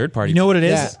extra third party, You know what it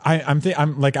is? Yeah.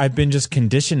 I'm like I've been just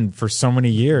conditioned for so many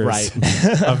years,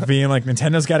 Right. of being like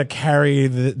Nintendo's got to carry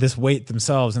this weight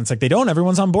themselves, and it's like they don't.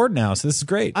 Everyone's on board now, so this is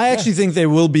great. I actually think there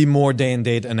will be more day and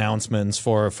date announcements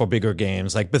for bigger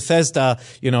games. Like Bethesda,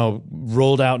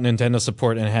 rolled out Nintendo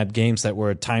support and had games that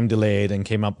were time delayed and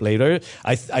came up later.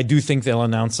 I do think they'll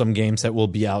announce some games that will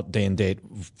be out day and date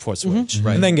for Switch,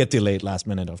 and then get delayed last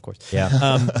minute, of course. Yeah.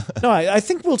 No, I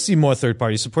think we'll see more third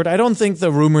party support. I don't think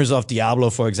the rumors of Diablo,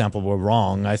 for example, were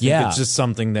wrong. I think Yeah. it's just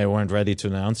something they weren't ready to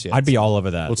announce yet. I'd be all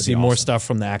over that. We'll That'd see be more awesome. stuff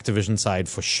from the Activision side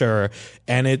for sure.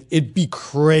 And it'd be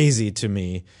crazy to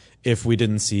me if we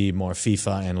didn't see more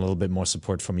FIFA and a little bit more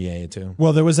support from EA too.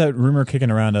 Well, there was that rumor kicking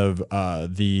around of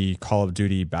the Call of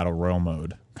Duty Battle Royale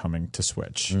mode coming to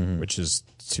Switch, which is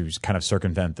to kind of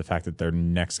circumvent the fact that their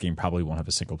next game probably won't have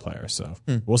a single player. So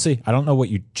we'll see. I don't know what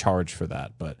you charge for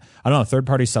that, but I don't know. Third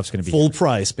party stuff's going to be Full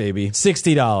price, baby.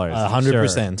 $60.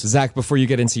 100%. Zach, before you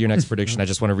get into your next prediction, I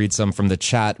just want to read some from the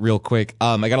chat real quick.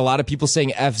 I got a lot of people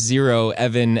saying F-Zero.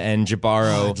 Evan and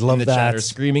Jabaro love in the that. chat are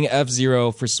screaming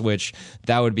F-Zero for Switch.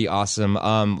 That would be awesome.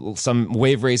 Some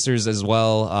Wave Racers as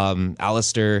well.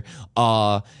 Alistair.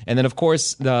 And then, of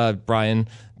course, Brian,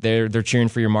 they're cheering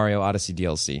for your Mario Odyssey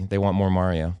DLC. They want more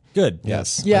Mario. Good.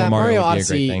 Yes. Yeah, Mario would be a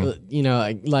Odyssey.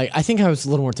 great thing. I think I was a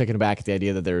little more taken aback at the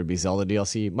idea that there would be Zelda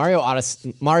DLC.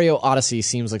 Mario Odyssey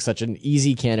seems like such an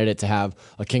easy candidate to have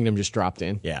a kingdom just dropped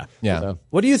in. Yeah. Yeah. So,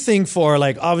 What do you think for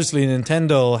obviously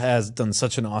Nintendo has done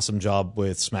such an awesome job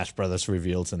with Smash Brothers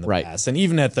reveals in the Right. past. And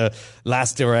even at the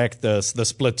last Direct, the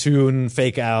Splatoon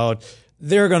fake out,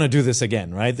 they're going to do this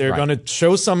again, right? They're going to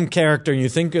show some character and you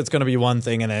think it's going to be one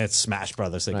thing and then it's Smash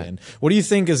Brothers again. What do you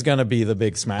think is going to be the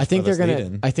big Smash I think Brothers they're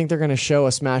lead-in? I think they're gonna show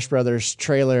a Smash Brothers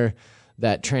trailer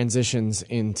that transitions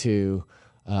into.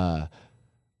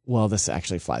 Well, this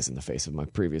actually flies in the face of my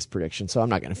previous prediction, so I'm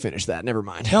not going to finish that. Never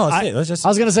mind. No, let's just. I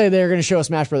was going to say they're going to show a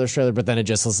Smash Brothers trailer, but then it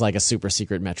just was like a super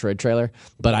secret Metroid trailer.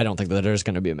 But I don't think that there's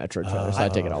going to be a Metroid trailer, so I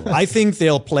take it all back. I think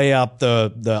they'll play up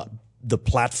the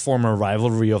platformer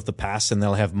rivalry of the past and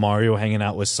they'll have Mario hanging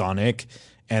out with Sonic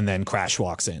and then Crash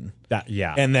walks in.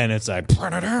 Yeah. And then it's like, Oh,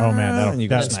 man, and you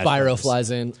go that- Smash Spyro Brothers.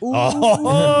 flies in. Ooh.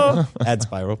 Add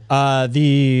Spyro.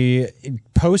 The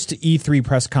post E3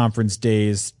 press conference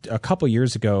days a couple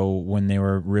years ago, when they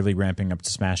were really ramping up to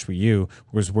Smash Wii U,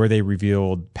 was where they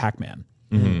revealed Pac-Man.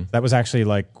 That was actually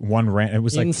like one rant. It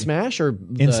was In like Smash or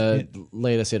the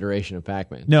latest iteration of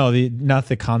Pac-Man? no, not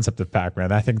the concept of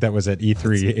Pac-Man. I think that was at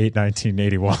E3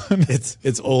 1981.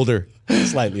 It's older,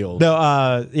 slightly older.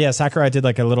 No, Sakurai did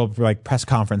like a little press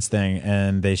conference thing,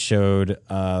 and they showed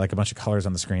like a bunch of colors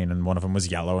on the screen, and one of them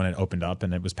was yellow, and it opened up,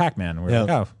 and it was Pac-Man. And we were like,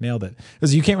 oh, nailed it.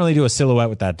 Because you can't really do a silhouette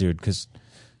with that dude, because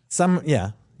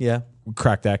Yeah. we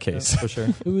cracked that case. For sure.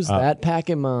 Who's that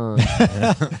Pac-Man?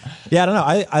 Yeah, I don't know.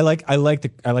 I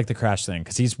like the Crash thing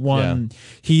because he's one.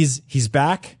 He's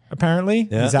back apparently.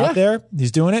 Yeah. He's out Yeah. there.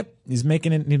 He's doing it. He's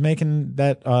making it. He's making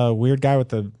that weird guy with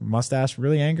the mustache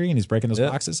really angry, and he's breaking those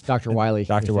boxes. Dr. Wily.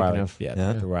 Dr. you're Wily. thinking of.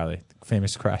 Yeah, Dr. Wily,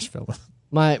 famous Crash film.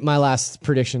 My last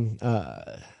prediction: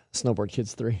 Snowboard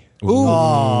Kids 3.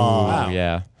 Oh,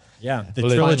 yeah. Yeah, the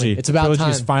Well, trilogy. finally, it's about trilogy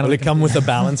is time. Will finally it come with a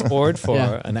balance board for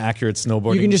Yeah. an accurate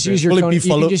snowboarding? You can just use your Will it Tony, be full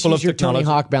you of, can just full use of your Tony technology?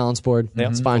 Hawk balance board. Yeah,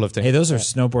 It's full fine. of Hey, those are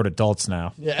snowboard adults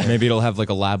now. Maybe it'll have like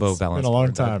a Labo balance. Been a long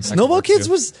board, but time. I can Snowball work Kids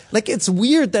too. was like, it's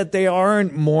weird that they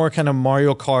aren't more kind of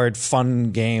Mario Kart fun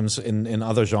games in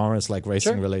other genres like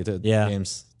racing related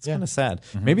games. It's kind of sad.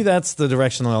 Maybe that's the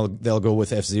direction they'll go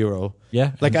with F-Zero.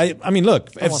 Yeah. Like I mean,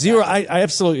 look, F-Zero, I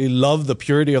absolutely love the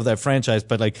purity of that franchise,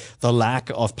 but like the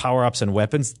lack of power-ups and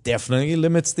weapons definitely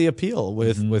limits the appeal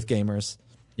with gamers.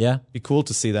 Yeah, Be cool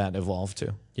to see that evolve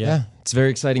too. yeah. It's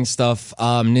very exciting stuff.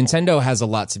 Nintendo has a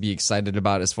lot to be excited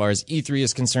about as far as E3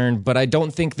 is concerned, but I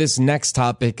don't think this next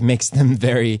topic makes them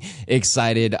very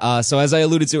excited. So as I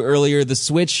alluded to earlier, the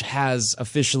Switch has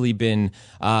officially been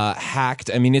hacked.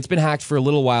 I mean, it's been hacked for a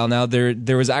little while now.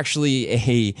 There was actually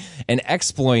an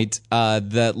exploit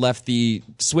that left the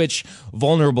Switch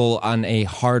vulnerable on a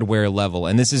hardware level,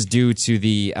 and this is due to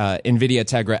the NVIDIA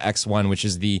Tegra X1, which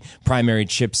is the primary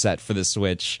chipset for the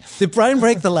Switch. Did Brian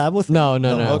break the lab with? No.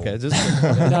 Okay, just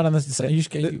Not on this. You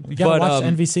gotta watch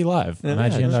NVC Live on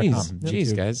IGN.com.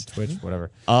 Jeez, guys. Twitch,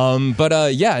 whatever.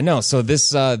 So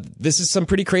this is some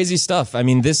pretty crazy stuff. I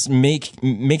mean, this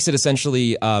makes it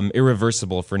essentially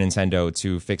irreversible for Nintendo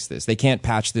to fix this. They can't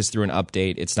patch this through an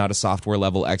update. It's not a software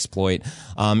level exploit.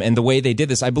 And the way they did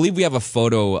this, I believe we have a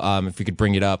photo. If we could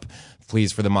bring it up,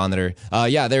 please, for the monitor.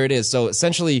 Yeah, there it is. So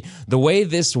essentially, the way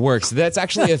this works, that's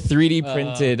actually a 3D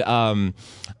printed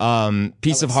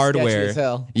piece of hardware. sketchy as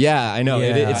hell. Yeah, I know.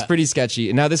 Yeah. It's pretty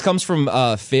sketchy. Now, this comes from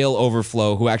Fail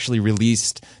Overflow, who actually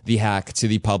released the hack to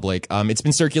the public. It's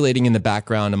been circulating in the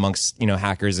background amongst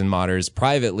hackers and modders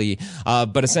privately.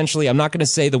 But essentially, I'm not going to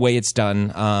say the way it's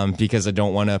done because I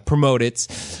don't want to promote it.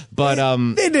 But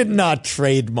they did not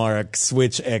trademark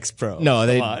Switch X Pro. no,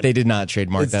 they did not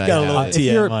trademark It's that. got a I little have.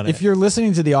 TM on it. If you're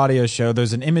listening to the audio show,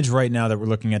 there's an image right now that we're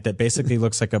looking at that basically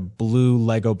looks like a blue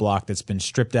Lego block that's been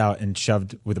stripped out and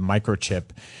shoved with a microchip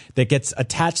that gets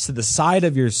attached to the side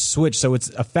of your Switch. So it's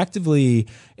effectively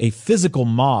a physical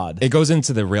mod. It goes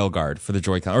into the railguard for the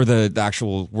Joy-Con, or the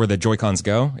actual where the Joy-Cons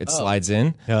go. It slides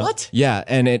in. What? Yeah,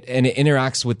 and it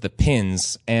interacts with the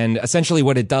pins, and essentially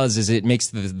what it does is it makes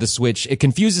the Switch, it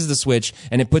confuses the Switch,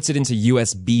 and it puts it into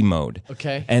USB mode.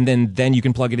 Okay. And then you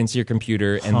can plug it into your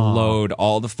computer and load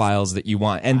all the files that you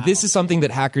want. And this is something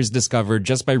that hackers discovered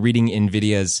just by reading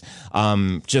NVIDIA's,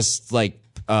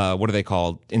 what are they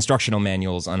called? Instructional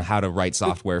manuals on how to write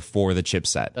software for the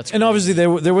chipset. And obviously,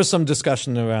 there was some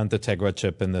discussion around the Tegra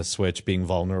chip and the Switch being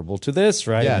vulnerable to this,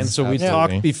 right? Yes, and so we absolutely.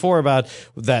 talked before about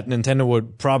that Nintendo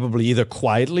would probably either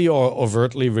quietly or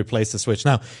overtly replace the Switch.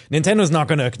 Now, Nintendo's not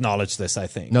going to acknowledge this, I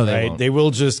think. No, they right? won't. They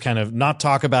will just kind of not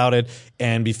talk about it,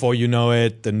 and before you know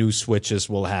it, the new Switches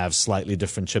will have slightly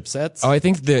different chipsets. Oh, I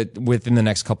think that within the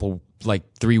next couple,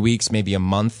 3 weeks, maybe a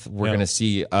month, we're going to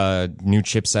see new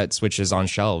chipset switches on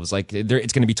shelves.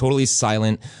 It's going to be totally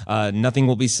silent. Nothing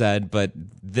will be said, but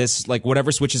this,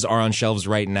 whatever switches are on shelves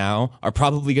right now are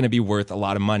probably going to be worth a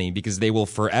lot of money because they will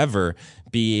forever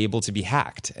be able to be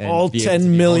hacked. And All be able to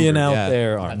 10 be million vulnerable. out Yeah.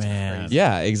 there are. Man.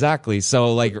 Yeah, exactly.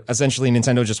 So essentially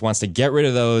Nintendo just wants to get rid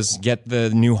of those, get the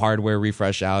new hardware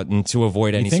refresh out, and to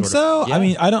avoid any You think sort so? of. Yeah. I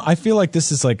mean, I feel like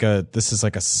this is like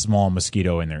a small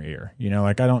mosquito in their ear.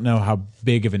 I don't know how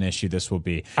big of an issue this will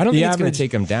be. I don't The think it's going average- to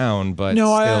take them down, but No,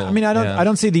 still, I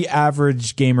don't see the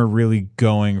average gamer really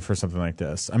going for something like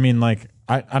this. I mean,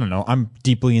 I don't know. I'm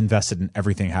deeply invested in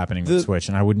everything happening with Switch,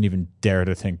 and I wouldn't even dare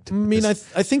to think. To put this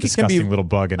I think it can be disgusting little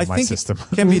bug in I my think system.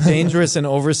 It can be dangerous in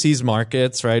overseas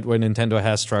markets, right? Where Nintendo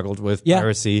has struggled with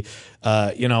piracy.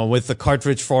 With the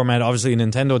cartridge format, obviously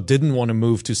Nintendo didn't want to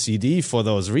move to CD for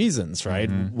those reasons, right?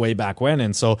 Way back when,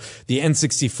 and so the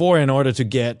N64, in order to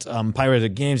get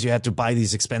pirated games, you had to buy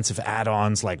these expensive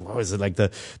add-ons, like what was it, like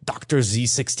the Dr.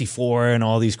 Z64 and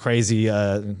all these crazy.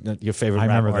 Your favorite I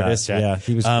rap remember that. artist, Yeah,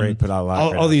 he was great. Put out a lot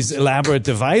of great all these elaborate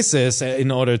devices in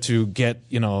order to get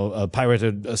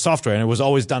pirated software, and it was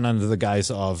always done under the guise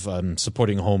of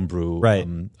supporting homebrew, Right.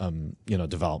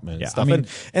 development and Yeah, stuff. I mean-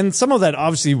 and some of that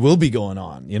obviously will be going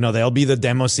on. There'll be the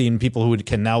demo scene, people who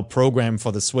can now program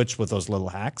for the Switch with those little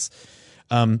hacks.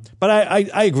 But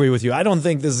I agree with you. I don't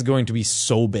think this is going to be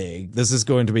so big. This is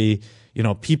going to be,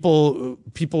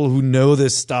 people who know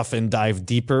this stuff and dive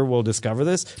deeper will discover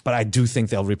this. But I do think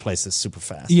they'll replace this super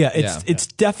fast. Yeah, it's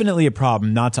definitely a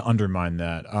problem. Not to undermine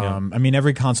that. I mean,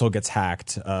 every console gets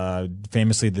hacked.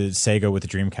 Famously, the Sega with the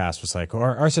Dreamcast was like,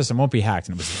 our system won't be hacked,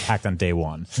 and it was hacked on day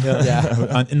one.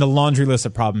 In the laundry list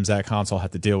of problems that console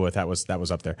had to deal with, that was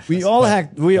up there. We all have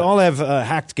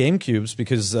hacked GameCubes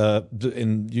because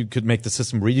you could make the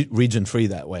system region free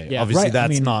that way. Yeah. Obviously, Right,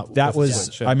 that's I mean, not that with the was.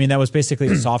 Switch. I mean, that was basically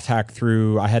a soft hack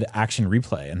through. I had Action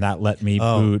Replay, and that let me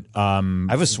boot. I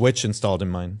have a Switch installed in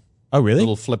mine. Oh, really?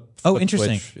 Little flip. Oh,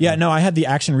 interesting. Switch. Yeah, no, I had the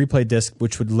Action Replay disc,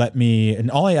 which would let me,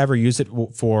 and all I ever used it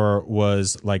for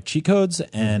was cheat codes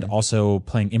and also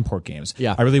playing import games.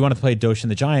 Yeah. I really wanted to play Doshin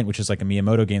the Giant, which is like a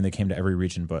Miyamoto game that came to every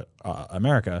region but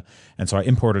America. And so I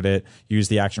imported it, used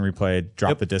the Action Replay,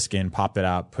 dropped the disc in, popped it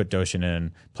out, put Doshin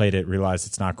in, played it, realized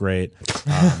it's not great,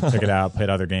 took it out, played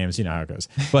other games. You know how it goes.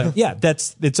 But yeah,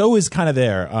 it's always kind of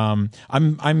there.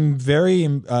 I'm very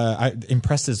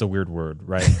impressed is a weird word,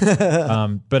 right?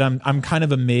 But I'm I'm kind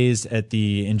of amazed at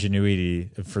the ingenuity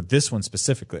for this one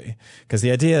specifically, because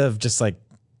the idea of just like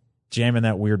jamming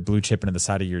that weird blue chip into the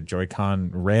side of your Joy-Con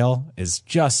rail is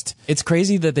just It's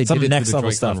crazy that they Some did it next to the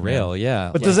level Joy-Con stuff, rail. man. Yeah,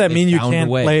 But does that They mean you found a can't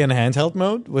way. play in handheld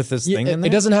mode with this thing in there?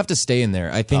 It doesn't have to stay in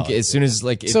there. I think as soon as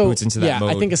like it boots into that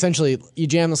mode. I think essentially you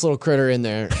jam this little critter in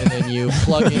there, and then you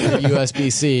plug in your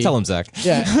USB-C. Tell him, Zach.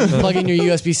 Yeah, you plug in your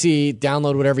USB-C,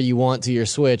 download whatever you want to your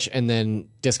Switch, and then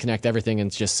disconnect everything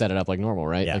and just set it up like normal,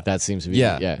 right? Yeah. Like that seems to be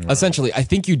Yeah. Essentially, I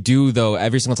think you do though.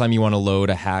 Every single time you want to load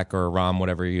a hack or a ROM,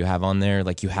 whatever you have on there,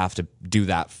 like you have to do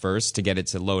that first to get it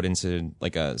to load into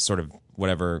like a sort of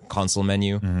whatever console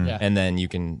menu, Yeah. and then you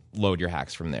can load your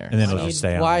hacks from there. and then So- it'll just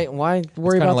stay on. Why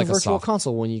worry kinda about like the a virtual soft-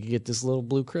 console when you can get this little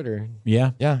blue critter?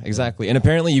 Yeah. Yeah, exactly. And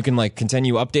apparently you can like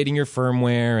continue updating your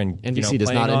firmware and NBC you know,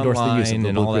 does not playing endorse the use of online the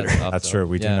and blue all that critter. stuff. That's so, true.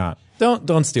 We do yeah. not.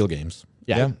 Don't steal games.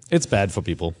 Yeah. It's bad for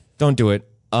people. Don't do it.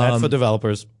 Bad for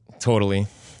developers. Totally.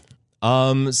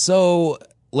 So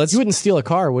let's. You wouldn't steal a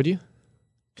car, would you?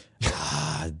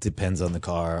 It depends on the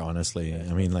car, honestly.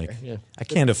 I mean, like, Yeah. I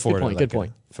can't afford point, it, good like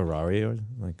point. a Ferrari or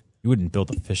like. You wouldn't build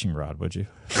a fishing rod, would you?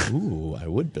 Ooh, I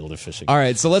would build a fishing. All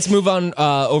right, so let's move on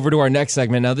over to our next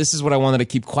segment. Now, this is what I wanted to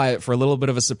keep quiet for a little bit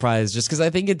of a surprise, just because I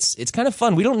think it's kind of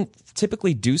fun. We don't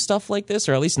typically do stuff like this,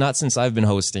 or at least not since I've been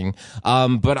hosting.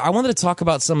 But I wanted to talk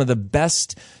about some of the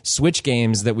best Switch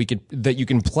games that you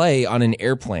can play on an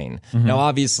airplane. Now,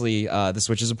 obviously, the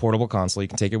Switch is a portable console; you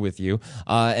can take it with you,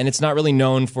 and it's not really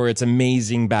known for its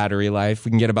amazing battery life.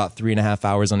 We can get about 3.5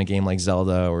 hours on a game like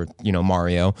Zelda or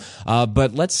Mario.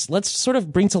 But let's sort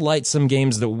of bring to light some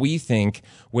games that we think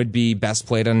would be best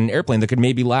played on an airplane that could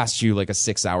maybe last you like a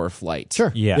 6-hour flight.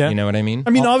 Sure. Yeah. You know what I mean? I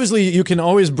mean, obviously, you can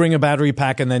always bring a battery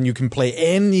pack and then you can play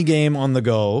any game on the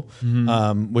go,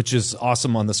 which is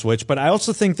awesome on the Switch. But I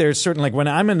also think there's certain, like when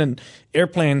I'm in an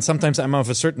airplane, sometimes I'm of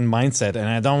a certain mindset and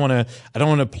I don't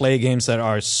want to play games that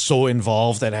are so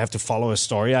involved that I have to follow a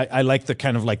story. I like the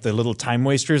kind of like the little time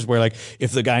wasters where like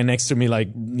if the guy next to me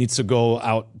like needs to go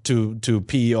out to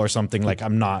pee or something, like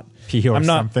I'm not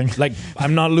something. like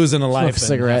I'm not losing a life a and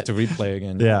cigarette. have to replay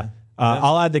again. Yeah.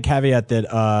 I'll add the caveat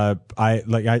that I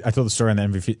told the story on the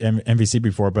MVC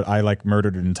before, but I like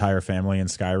murdered an entire family in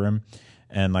Skyrim.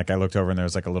 And like I looked over and there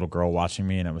was like a little girl watching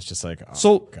me, and I was just like, "Oh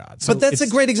So, God!" but that's a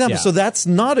great example. yeah. So that's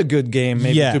not a good game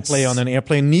maybe to Yes. play on an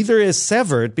airplane. Neither is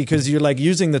Severed because you're like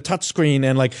using the touchscreen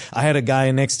and like I had a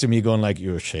guy next to me going like,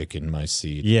 "You're shaking my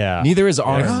seat." Yeah. Neither is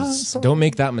Arms. Don't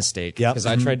make that mistake. Yep. Because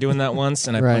I tried doing that once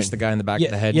and I Right. punched the guy in the back Yeah,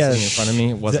 of the head yeah. sitting in front of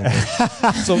me. It wasn't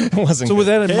good. So, Wasn't so with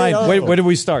good. that in mind, where do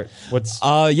we start? What's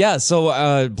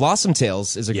So Blossom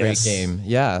Tales is a great Yes. game.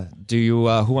 Yeah. Do you?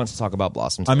 Who wants to talk about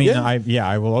Blossom Tales? I mean, Yeah.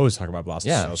 I will always talk about Blossom.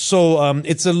 Yeah. Tales. so?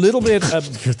 It's a little bit.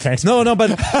 Thanks. No,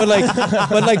 but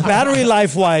like battery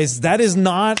life wise, that is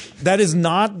not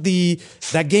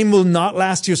that game will not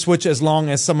last your Switch as long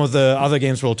as some of the other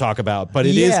games we'll talk about. But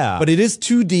it is Yeah.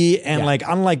 2D and Yeah. like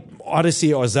unlike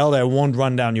Odyssey or Zelda, it won't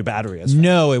run down your battery as fast.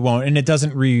 No, it won't, and it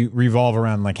doesn't revolve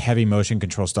around like heavy motion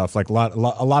control stuff. Like a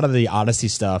lot of the Odyssey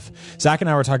stuff. Zach and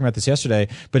I were talking about this yesterday,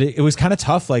 but it was kind of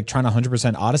tough, like trying to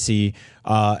 100% Odyssey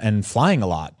and flying a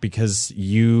lot because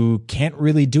you can't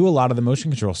really do a lot of the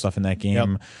motion control stuff in that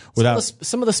game without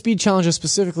Some of the speed challenges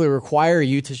specifically require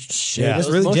you to shake Yeah. those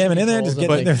Just really motion jamming in there, controls just and,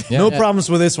 getting in like, there. No Yeah. problems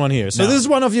with this one here. So this is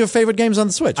one of your favorite games on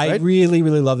the Switch, I right? really,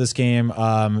 really love this game.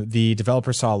 The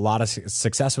developer saw a lot of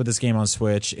success with this game on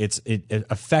Switch. It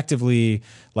effectively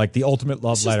like the ultimate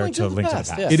love just letter Link to to the Link to the Past,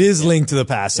 Past. yeah. It is Link to the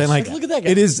Past, and like look at that guy.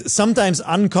 it is sometimes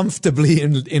uncomfortably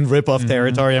in rip-off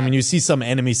territory. I mean, you see some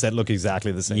enemies that look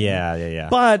exactly the same. Yeah.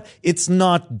 But it's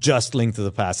not just Link to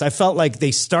the Past. I felt like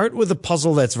they start with a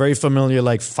puzzle that's very familiar,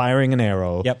 like firing an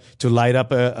arrow to light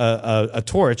up a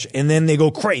torch, and then they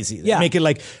go crazy. They make it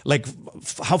like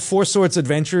how Four Swords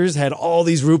Adventures had all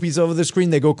these rupees over the screen.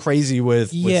 They go crazy with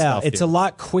stuff it's here. a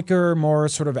lot quicker, more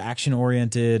sort of action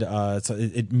oriented.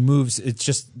 It moves. It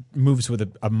just moves with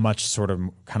a much sort of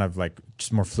kind of like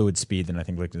just more fluid speed than I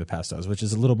think Link to the Past does, which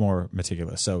is a little more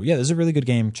meticulous. So yeah, this is a really good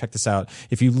game. Check this out.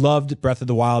 If you loved Breath of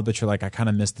the Wild, but you're like, I kind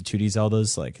of missed the 2D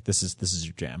Zeldas, like this is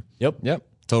your jam. Yep.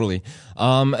 Totally.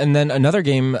 And then another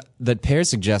game that Pear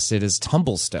suggested is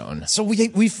Tumblestone. So we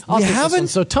I'll take this haven't one.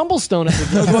 So Tumblestone is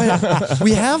a good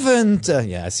we haven't.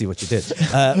 Yeah, I see what you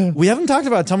did. We haven't talked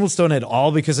about Tumblestone at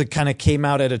all because it kind of came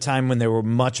out at a time when there were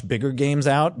much bigger games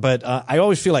out. But I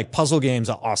always feel like puzzle games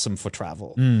are awesome for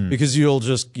travel because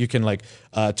you can like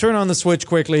turn on the Switch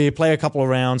quickly, play a couple of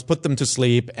rounds, put them to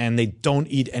sleep, and they don't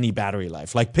eat any battery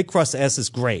life. Like Picross S is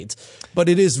great, but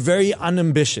it is very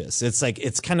unambitious.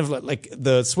 It's kind of like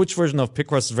the Switch version of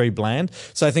Picross is very bland.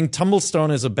 So I think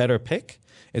Tumblestone is a better pick.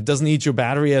 It doesn't eat your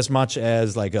battery as much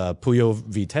as like a Puyo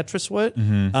v Tetris would.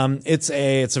 It's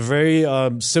a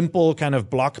very simple kind of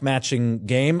block matching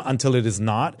game until it is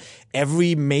not.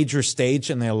 Every major stage,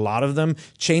 and there are a lot of them,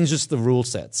 changes the rule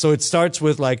set. So it starts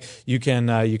with like you can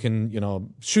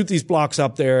shoot these blocks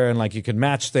up there and like you can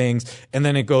match things, and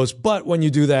then it goes, but when you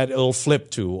do that, it'll flip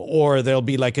to, or there'll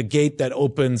be like a gate that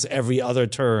opens every other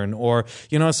turn, or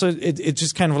so it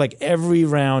just kind of like every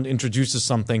round introduces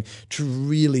something to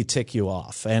really tick you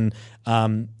off. And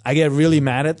I get really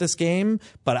mad at this game,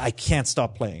 but I can't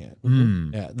stop playing it.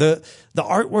 Yeah, the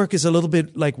artwork is a little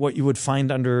bit like what you would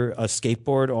find under a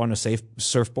skateboard or on a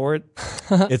surfboard.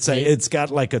 It's got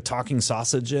like a talking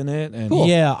sausage in it. And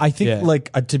Yeah, I think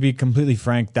like to be completely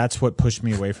frank, that's what pushed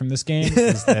me away from this game.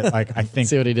 Is that like I think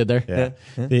See what he did there?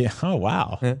 oh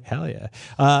wow, hell yeah!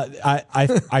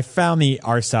 I found the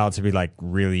art style to be like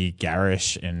really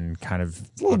garish and kind of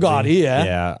a little gaudy,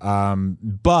 yeah.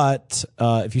 But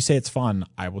if you say it's fun,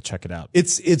 I will check it out.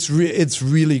 It's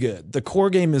really good. The core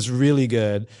game is really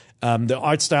good. The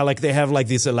art style, like they have like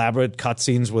these elaborate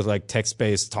cutscenes with like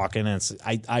text-based talking, and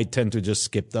I tend to just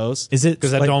skip those. Is it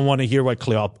because I like- don't want to hear what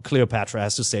Cleopatra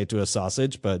has to say to a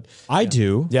sausage? But I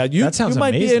do. Yeah, that sounds you might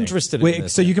amazing. be interested. Wait, in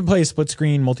this. so you can play split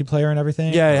screen multiplayer and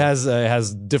everything? Yeah, it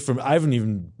has different. I haven't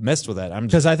even messed with that. I'm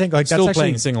Because I think like still that's actually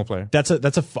playing single player.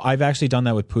 I've actually done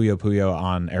that with Puyo Puyo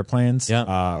on airplanes,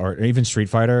 Yeah. or even Street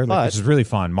Fighter, But which is really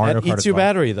fun. Mario That Kart eats as your well.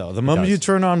 battery though. The moment does. you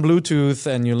turn on Bluetooth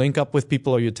and you link up with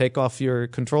people or you take off your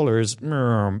controllers,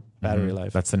 battery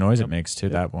life. That's the noise it makes too.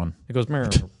 That one. It goes.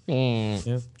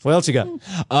 Yeah. What else you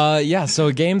got? Yeah, so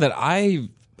a game that I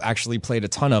actually played a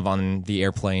ton of on the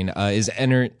airplane is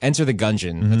Enter the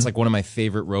Gungeon. It's like one of my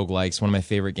favorite roguelikes, one of my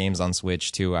favorite games on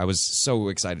Switch too. I was so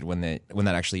excited when that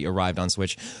actually arrived on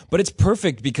Switch. But it's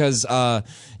perfect because it's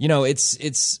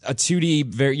a 2D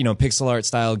very pixel art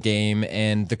style game,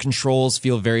 and the controls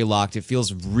feel very locked. It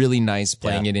feels really nice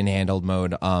playing it in handheld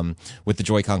mode with the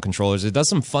Joy-Con controllers. It does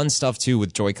some fun stuff too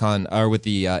with Joy-Con or with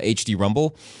the HD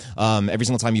Rumble. Every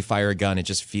single time you fire a gun, it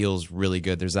just feels really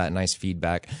good. There's that nice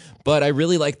feedback. But I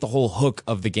really like the whole hook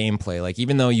of the gameplay. Like,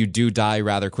 even though you do die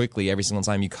rather quickly, every single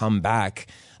time you come back,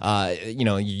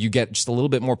 you get just a little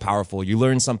bit more powerful. You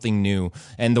learn something new,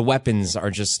 and the weapons are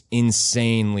just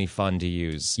insanely fun to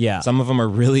use. Yeah. Some of them are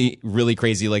really, really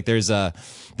crazy. Like there's a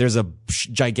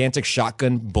gigantic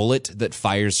shotgun bullet that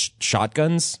fires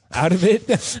shotguns out of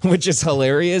it, which is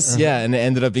hilarious. Yeah. And it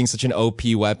ended up being such an OP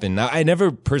weapon. Now, I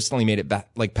never personally made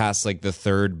it past like the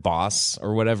third boss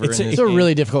or whatever. It's a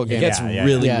really difficult game. It gets Yeah.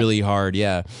 really hard.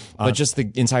 Yeah. But just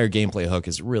the entire gameplay hook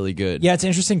is really good. Yeah, it's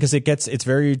interesting because it's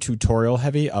very tutorial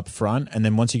heavy up front, and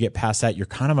then once you get past that, you're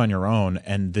kind of on your own,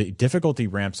 and the difficulty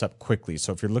ramps up quickly.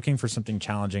 So if you're looking for something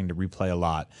challenging to replay a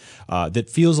lot, that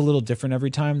feels a little different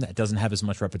every time, that doesn't have as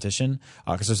much repetition,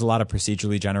 because there's a lot of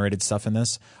procedurally generated stuff in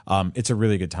this. It's a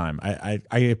really good time. I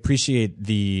appreciate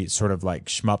the sort of like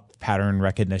shmup pattern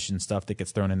recognition stuff that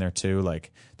gets thrown in there too.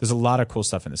 Like, there's a lot of cool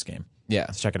stuff in this game. Yeah.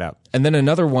 Let's check it out. And then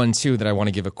another one, too, that I want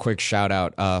to give a quick shout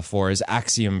out for is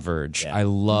Axiom Verge. I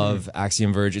love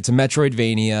Axiom Verge. It's a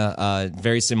Metroidvania,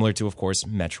 very similar to, of course,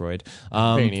 Metroid.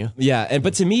 Vania. Yeah.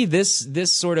 But to me,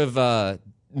 this sort of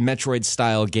Metroid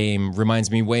style game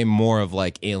reminds me way more of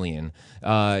like Alien.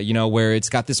 Where it's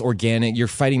got this organic, you're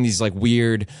fighting these like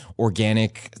weird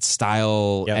organic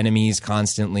style enemies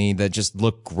constantly that just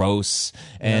look gross.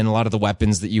 And a lot of the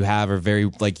weapons that you have are very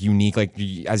like unique. Like,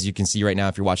 as you can see right now,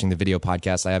 if you're watching the video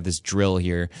podcast, I have this drill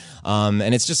here.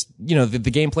 And it's just, the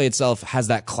gameplay itself has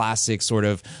that classic sort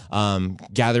of,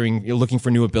 looking for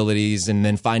new abilities and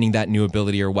then finding that new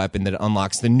ability or weapon that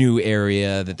unlocks the new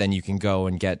area that then you can go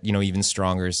and get, even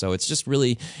stronger. So it's just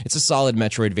really, it's a solid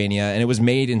Metroidvania, and it was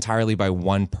made entirely by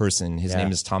one person. His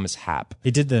name is Thomas Happ.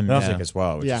 He did the music as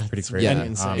well, which is pretty crazy.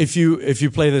 Yeah. If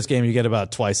you play this game, you get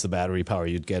about twice the battery power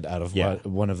you'd get out of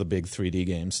one of the big 3D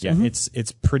games. Yeah,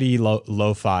 it's pretty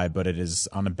lo-fi, but it is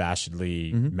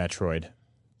unabashedly Metroid,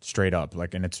 straight up.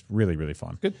 Like, and it's really, really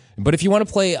fun. Good. But if you want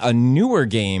to play a newer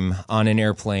game on an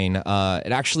airplane, it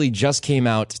actually just came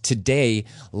out today,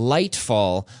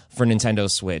 Lightfall for Nintendo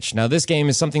Switch. Now, this game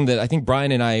is something that I think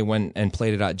Brian and I went and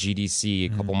played it at GDC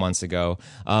a couple months ago,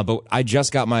 but I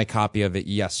just got my copy of it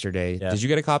yesterday. Yeah. Did you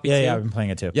get a copy? Yeah, too? yeah, I've been playing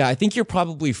it too. Yeah, I think you're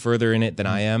probably further in it than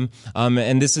I am.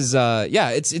 And this is,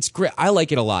 it's great. I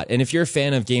like it a lot. And if you're a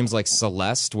fan of games like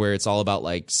Celeste, where it's all about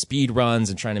like speed runs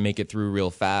and trying to make it through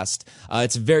real fast,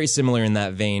 it's very similar in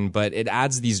that vein, but it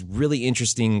adds these really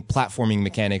interesting platforming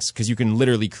mechanics because you can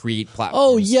literally create platforms.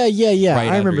 Oh, yeah. Right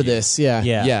I remember under you. this. Yeah.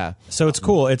 Yeah. So it's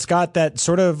cool. It's got that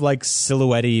sort of like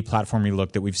silhouette-y platformy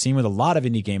look that we've seen with a lot of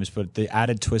indie games, but the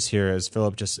added twist here, as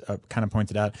Philip just kind of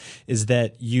pointed out, is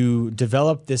that you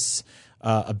develop this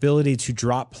ability to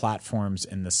drop platforms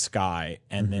in the sky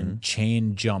and then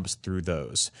chain jumps through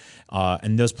those.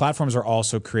 And those platforms are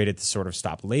also created to sort of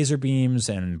stop laser beams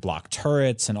and block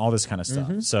turrets and all this kind of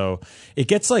stuff. So it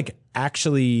gets like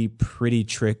actually pretty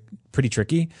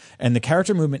tricky, and the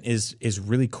character movement is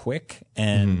really quick,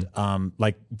 and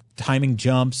like timing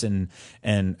jumps and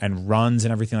runs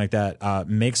and everything like that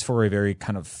makes for a very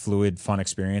kind of fluid, fun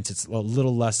experience. It's a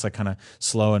little less like kind of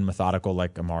slow and methodical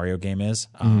like a Mario game is.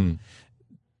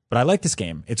 But I like this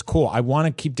game. It's cool. I want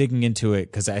to keep digging into it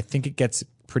because I think it gets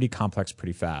pretty complex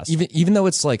pretty fast. Even though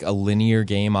it's like a linear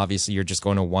game, obviously you're just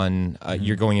going to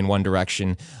you're going in one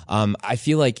direction. I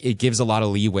feel like it gives a lot of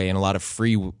leeway and a lot of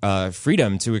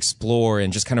freedom to explore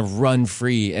and just kind of run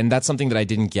free. And that's something that I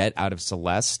didn't get out of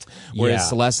Celeste. Whereas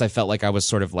Celeste, I felt like I was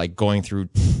sort of like going through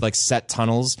like set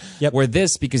tunnels. Where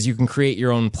this, because you can create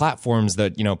your own platforms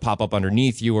that, you know, pop up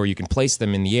underneath you, or you can place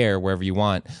them in the air wherever you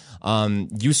want.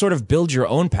 You sort of build your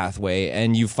own pathway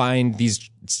and you find these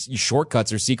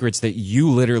shortcuts or secrets that you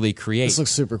literally create. This looks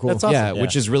super cool. That's awesome. Yeah,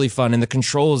 which is really fun. And the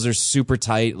controls are super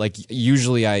tight. Like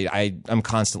usually I'm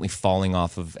constantly falling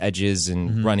off of edges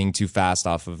and running too fast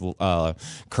off of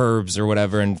curbs or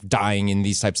whatever and dying in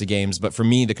these types of games. But for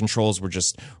me, the controls were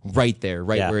just right there,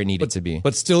 where it needed to be.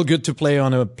 But still good to play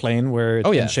on a plane where it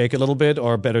can shake a little bit,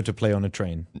 or better to play on a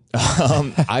train?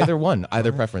 Either one,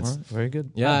 either preference. Very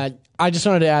good. Yeah. I just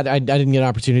wanted to add, I didn't get an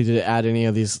opportunity to add any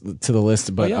of these to the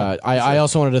list, but I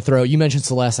also wanted to throw, you mentioned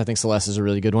Celeste. I think Celeste is a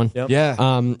really good one. Yeah.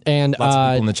 And Lots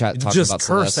of people in the chat talking Just about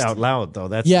curse Celeste. out loud, though.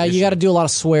 That's yeah, the you issue. got to do a lot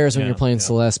of swears when you're playing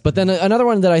Celeste. But then another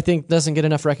one that I think doesn't get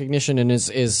enough recognition and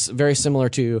is very similar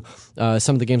to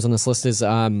some of the games on this list is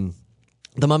The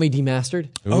Mummy Demastered.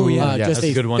 Oh, yeah. Just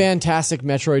that's a good one. fantastic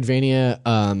Metroidvania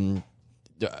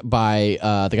by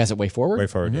the guys at Way Forward. Way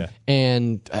forward, yeah.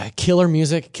 And killer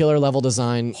music, killer level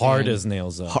design. Hard and as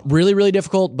nails, though. really, really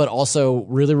difficult, but also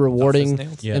really rewarding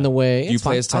nails. in the way. Do you It's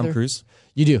play fine. as Tom Either- Cruise?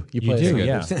 You do. You play do,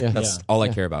 as Tom yeah. Cruise. That's all I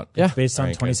care about. Yeah. Based on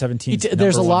Very good. 2017.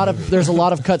 There's a lot of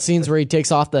cutscenes where he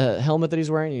takes off the helmet that he's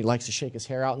wearing and he likes to shake his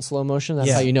hair out in slow motion. That's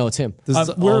Yeah. how you know it's him. This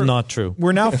is we're- all not true.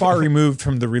 We're now far removed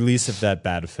from the release of that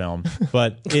bad film,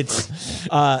 but it's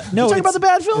no. Talking about the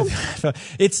bad film.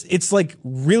 It's like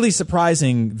really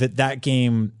surprising that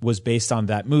game was based on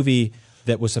that movie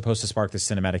that was supposed to spark the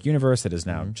cinematic universe that is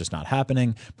now just not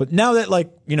happening. But now that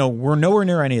we're nowhere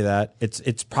near any of that,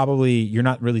 it's probably you're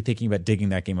not really thinking about digging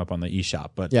that game up on the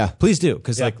eShop. But Yeah. please do,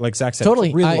 because like Zach said,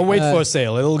 Totally. really, Or wait for a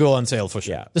sale. It'll go on sale for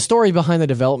sure. yeah. The story behind the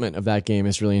development of that game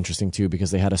is really interesting too, because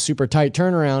they had a super tight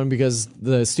turnaround because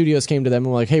the studios came to them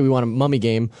and were like, "Hey, we want a Mummy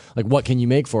game. Like, what can you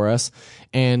make for us?"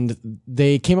 And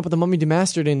they came up with the Mummy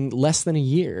Demastered in less than a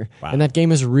year. Wow. And that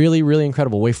game is really, really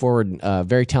incredible. Way Forward,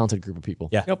 very talented group of people.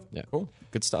 Yeah. Yep. Yeah. Cool.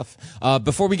 Good stuff.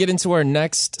 Before we get into our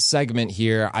next segment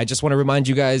here, I just want to remind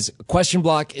you guys, Question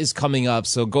Block is coming up.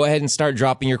 So go ahead and start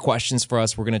dropping your questions for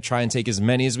us. We're going to try and take as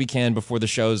many as we can before the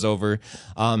show's over.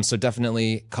 So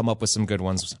definitely come up with some good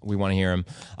ones. We want to hear them.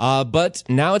 But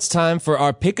now it's time for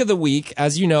our pick of the week.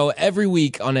 As you know, every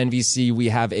week on NVC, we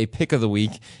have a pick of the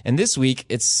week. And this week,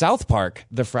 it's South Park,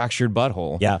 The Fractured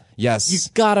Butthole. Yeah. Yes. You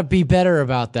gotta be better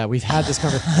about that. We've had this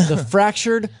conversation. The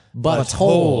fractured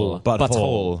butthole.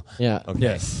 Butthole. Yeah.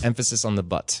 Yes. Emphasis on the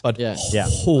butt. But Yeah. Yeah.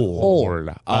 Hole.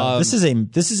 This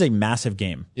is a massive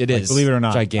game. It Like, is. believe it or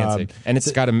not, Gigantic. And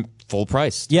it's got a full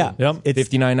price. too. Yeah. Yep. It's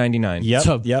 $59.99. Yep.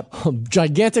 So- Yep.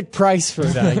 Gigantic price for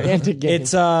a gigantic game.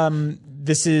 It's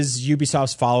this is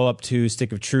Ubisoft's follow up to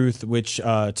Stick of Truth, which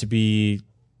to be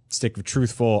Stick of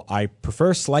Truthful, I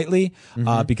prefer slightly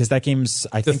because that game's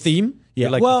the theme? Yeah,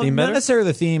 You like well, the theme not better? necessarily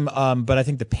the theme, but I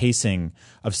think the pacing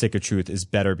of Stick of Truth is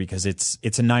better because it's a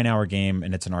 9-hour game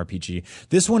and it's an RPG.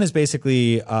 This one is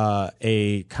basically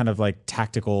a kind of like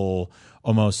tactical,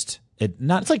 almost.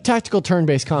 It's like tactical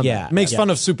turn-based combat. Yeah. makes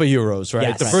fun of superheroes, right?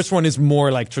 Yes. The first one is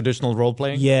more like traditional role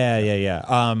playing.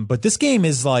 Yeah. But this game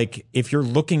is like, if you're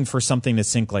looking for something to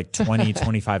sink like 20,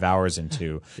 25 hours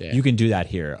into, you can do that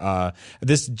here.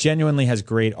 This genuinely has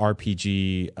great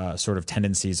RPG sort of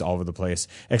tendencies all over the place.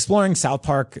 Exploring South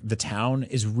Park, the town,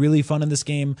 is really fun in this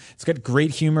game. It's got great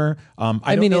humor.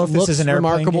 I don't know it if this looks is an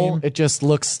airplane remarkable. game. It just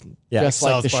looks just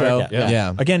like South the Park, show.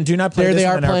 yeah. Again, do not play There this they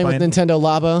on are an playing with airplane. Nintendo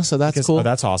Labo, so that's cool. Oh,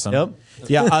 that's awesome. Yep.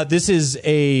 Yeah, this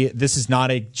is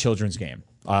not a children's game.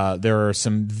 There are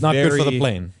some Not very, good for the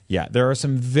plane. Yeah, there are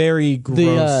some very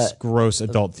gross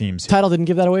adult themes here. Title didn't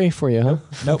give that away for you, huh?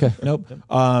 Nope. Nope.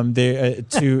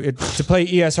 To play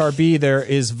ESRB, there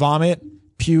is vomit,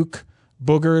 puke,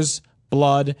 boogers,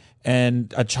 blood,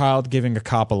 and a child giving a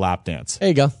cop a lap dance. There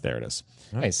you go. There it is.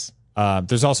 Nice.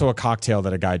 There's also a cocktail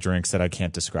that a guy drinks that I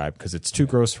can't describe because it's too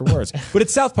gross for words. But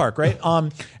it's South Park, right?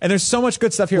 And there's so much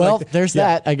good stuff here. Well, there's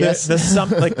that, I guess.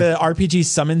 The RPG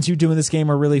summons you do in this game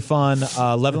are really fun.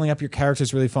 Leveling up your character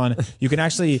is really fun. You can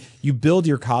you build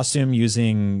your costume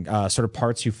using sort of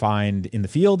parts you find in the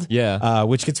field. Yeah.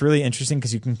 Which gets really interesting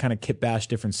because you can kind of kit bash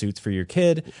different suits for your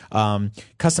kid.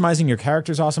 Customizing your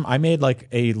character is awesome. I made like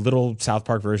a little South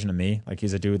Park version of me. Like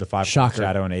he's a dude with a 5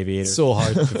 shadow and aviator. So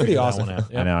hard. To Pretty awesome.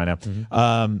 I know.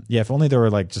 If only there were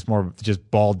like just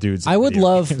bald dudes. I would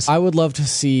love to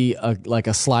see a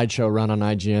slideshow run on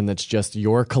IGN that's just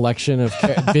your collection of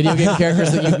video game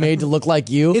characters that you've made to look like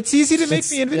you. It's easy to make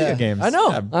me in video games. I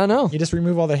know. You just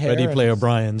remove all the hair. Ready Player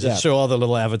Brian. Just show all the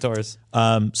little avatars.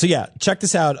 So yeah, check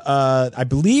this out. I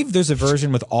believe there's a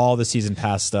version with all the season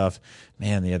pass stuff.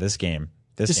 Man, yeah, this game.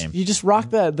 You just rock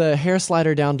the hair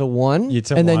slider down to 1,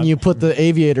 to and then 1. you put the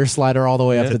aviator slider all the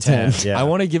way up to 10. Yeah. I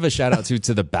want to give a shout out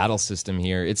to the battle system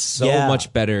here. It's so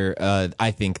much better,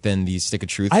 I think, than the Stick of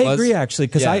Truth was. I agree, actually,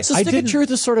 because So Stick of Truth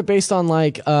is sort of based on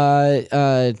like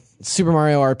Super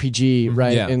Mario RPG,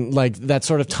 right? Yeah. And like that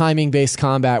sort of timing based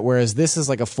combat, whereas this is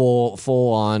like a full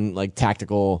on like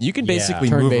tactical. You can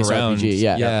basically move turn-based around. RPG,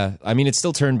 yeah. I mean, it's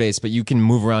still turn-based, but you can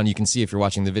move around. You can see if you're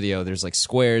watching the video. There's like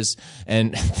squares,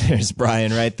 and there's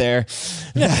Brian right there.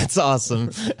 Yeah, it's awesome.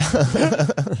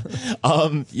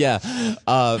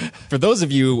 For those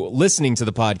of you listening to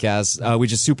the podcast, we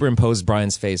just superimposed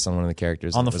Brian's face on one of the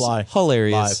characters On the It was fly.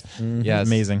 hilarious. Yes,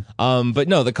 Amazing. But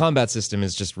no, the combat system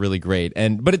is just really great,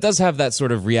 but it does have that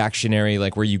sort of reactionary,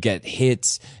 like where you get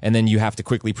hit and then you have to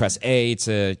quickly press A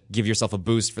to give yourself a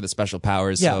boost for the special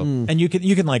powers. Yeah, So. and you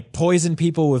can like poison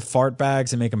people with fart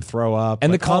bags and make them throw up.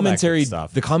 And like, the all that good commentary,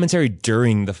 stuff. the commentary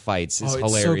during the fights is It's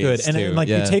hilarious. so good. And too. like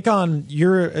you take on,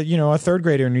 you're a third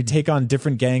grader and you take on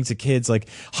different gangs of kids. Like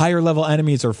higher level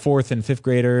enemies are 4th and 5th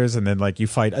graders, and then like you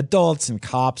fight adults and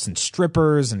cops and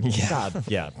strippers and God.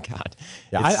 Yeah.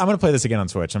 I'm gonna play this again on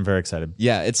Switch. I'm very excited.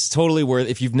 Yeah, it's totally worth.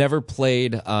 If you've never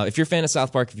played, if you're a fan of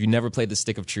South Park, if you've never played the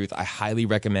Stick of Truth, I highly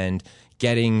recommend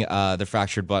getting the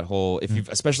Fractured Butthole.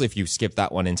 Especially if you skip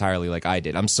that one entirely, like I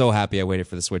did. I'm so happy I waited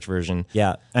for the Switch version.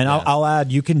 Yeah, and I'll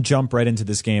add, you can jump right into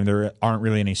this game. There aren't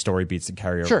really any story beats that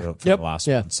carry over from the last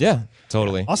one. So. Yeah,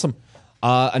 totally. Awesome.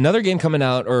 Another game coming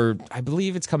out, or I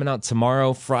believe it's coming out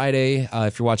tomorrow, Friday.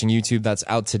 If you're watching YouTube, that's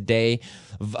out today.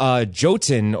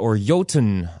 Jotun or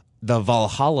Jotun, the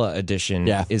Valhalla edition,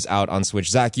 is out on Switch.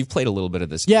 Zach, you've played a little bit of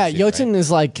this game. Yeah, too, Jotun right? is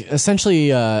like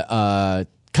essentially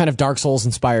kind of Dark Souls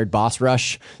inspired boss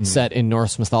rush set in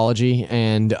Norse mythology,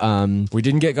 and we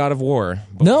didn't get God of War.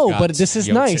 But this is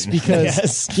Jotun. nice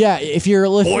because Yes. if you're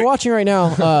watching right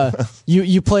now,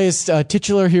 you play as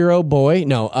titular hero Boy.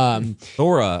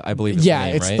 Thora, I believe. Is the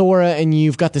name, it's right? Thora, and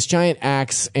you've got this giant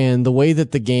axe. And the way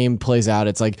that the game plays out,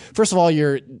 it's like, first of all,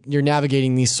 you're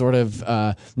navigating these sort of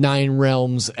 9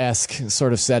 realms esque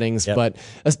sort of settings, but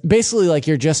basically like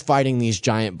you're just fighting these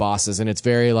giant bosses, and it's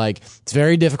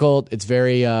very difficult. It's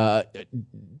very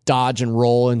dodge and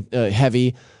roll and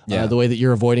heavy. The way that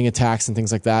you're avoiding attacks and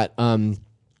things like that.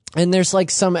 And there's like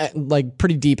some like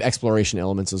pretty deep exploration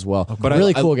elements as well. But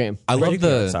really cool game. I love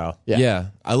the style.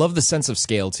 I love the sense of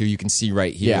scale too. You can see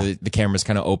right here Yeah. the camera's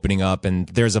kind of opening up, and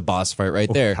there's a boss fight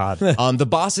right there. God. The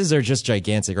bosses are just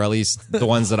gigantic, or at least the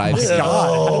ones that I've seen. God,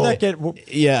 how did that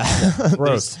get Yeah,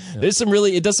 gross? there's some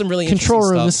really it does some really Control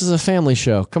interesting Room. stuff. This is a family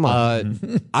show. Come on.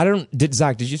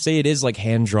 Zach, did you say it is like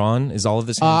hand drawn? Is all of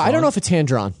this? Hand-drawn? I don't know if it's hand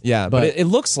drawn. Yeah, but it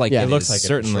looks like Yeah, it it looks is, like it,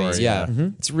 certainly. sure, yeah,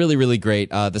 it's really really great.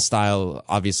 The style,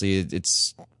 obviously,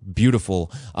 it's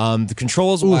beautiful. The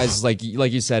controls wise, like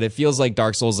you said, it feels like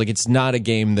Dark Souls. Like it's not a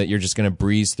game that you're just gonna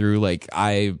breeze through. Like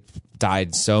I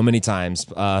died so many times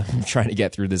trying to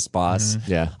get through this boss.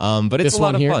 Yeah. But it's This a lot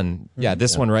one of here? fun. Yeah,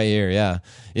 this one right here.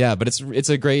 Yeah. But it's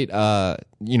a great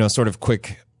sort of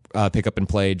quick pick up and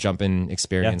play jump in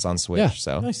experience on Switch. Yeah.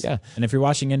 So yeah. And if you're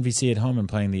watching NVC at home and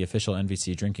playing the official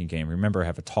NVC drinking game, remember,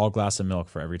 have a tall glass of milk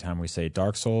for every time we say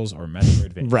Dark Souls or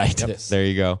Metroidvania. Right. There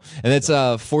you go. And it's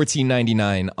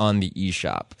 $14.99 on the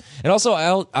eShop. And also,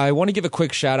 I want to give a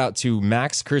quick shout out to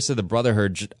Max Curse of the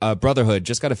Brotherhood.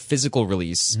 Just got a physical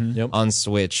release on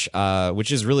Switch,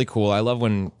 which is really cool. I love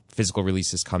when physical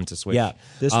releases come to Switch. Yeah,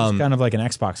 this was kind of like an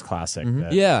Xbox classic.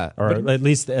 that- Yeah, or at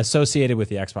least associated with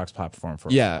the Xbox platform for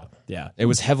a while. Yeah. It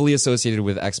was heavily associated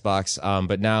with Xbox,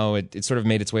 but now it sort of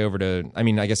made its way over to, I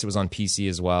mean, I guess it was on PC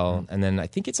as well. And then I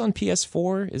think it's on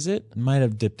PS4, is it? Might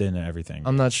have dipped into everything.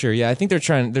 I'm not sure. Yeah, I think they're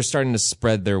starting to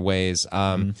spread their ways.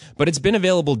 But it's been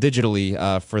available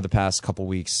digitally for the past couple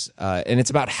weeks, and it's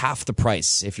about half the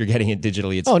price if you're getting it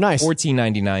digitally. It's Oh, nice.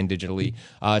 $14.99 digitally,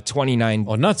 $29.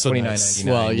 Oh, not so nice.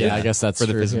 $29.99. Well, yeah. Yeah, I guess that's for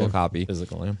the true, physical yeah. copy.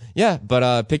 Physical, yeah. Yeah,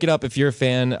 but pick it up if you're a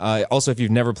fan. Also, if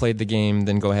you've never played the game,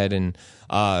 then go ahead and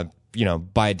buy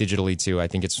it digitally too. I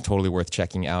think it's totally worth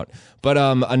checking out. But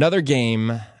another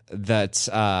game that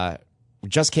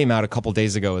just came out a couple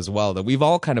days ago as well that we've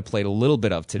all kind of played a little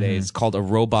bit of today is called A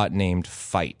Robot Named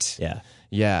Fight. Yeah.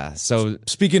 Yeah. So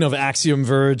Speaking of Axiom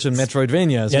Verge and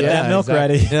Metroidvania, Get that milk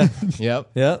ready. yep.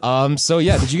 Yeah. So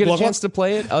yeah, did you get a Well, chance to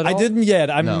play it? At I all? didn't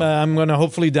yet. I'm No. I'm going to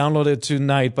hopefully download it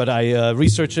tonight, but I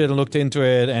researched it and looked into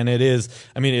it, and it is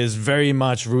very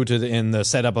much rooted in the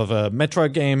setup of a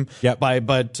Metroid game. Yep.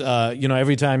 But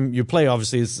every time you play,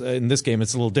 obviously, in this game,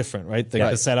 it's a little different, right?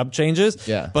 The setup changes.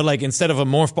 Yeah. But like instead of a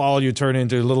morph ball, you turn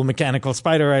into a little mechanical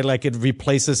spider, right? Like it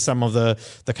replaces some of the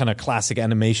kind of classic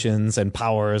animations and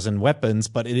powers and weapons,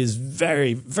 but it is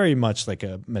very, very much like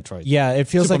a Metroid. Yeah, it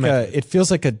feels Super like Metroid. it feels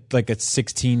like a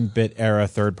 16-bit era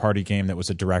third-party game that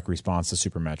was a direct response to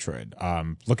Super Metroid.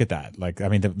 Look at that.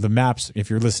 The maps,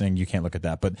 if you're listening, you can't look at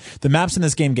that, but the maps in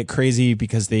this game get crazy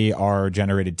because they are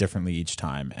generated differently each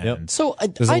time. And So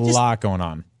there's a lot going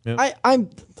on.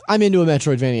 I'm into a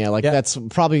Metroidvania. That's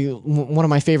probably one of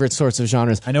my favorite sorts of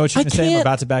genres. I know what you're going to say. I'm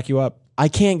about to back you up. I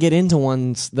can't get into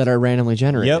ones that are randomly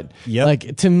generated. Yep.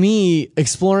 Like to me,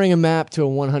 exploring a map to a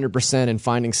 100% and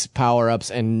finding power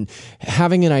ups and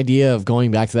having an idea of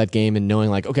going back to that game and knowing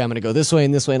like, okay, I'm going to go this way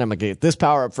and this way and I'm going to get this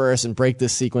power up first and break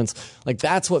this sequence. Like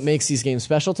that's what makes these games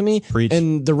special to me. Preach.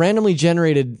 And the randomly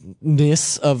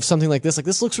generatedness of something like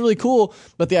this looks really cool,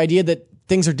 but the idea that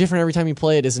things are different every time you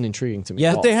play it isn't intriguing to me.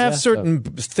 Yeah, But they have certain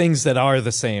things that are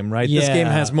the same, right? This Yeah. game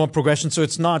has more progression, so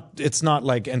it's not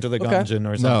like Enter the Gungeon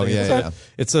or something. yeah.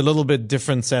 It's a little bit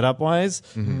different setup wise.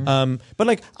 But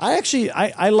like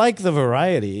I like the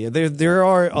variety. There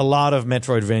are a lot of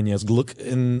Metroidvanias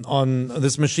on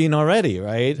this machine already,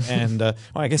 right? And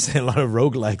I guess a lot of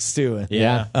roguelikes too.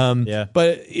 Yeah. Yeah.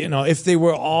 But if they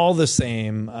were all the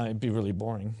same, it'd be really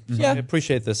boring. So Yeah. I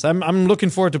appreciate this. I'm looking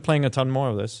forward to playing a ton more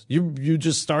of this. You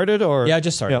just started, or Yeah, I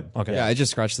just started. Yep. Okay. Yeah, I just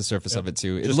scratched the surface of it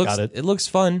too. It Just looks got it. it looks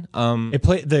fun.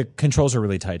 The controls are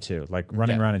really tight too. Like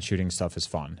running Yeah. around and shooting stuff is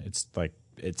fun. It's like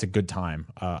it's a good time.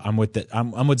 I'm with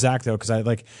I'm with Zach though because I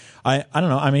don't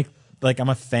know. I'm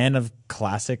a fan of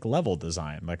classic level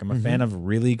design. Like I'm a fan of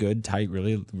really good, tight,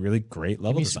 really really great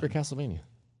level Maybe design. Super Castlevania.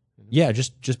 Yeah,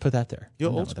 just put that there. You're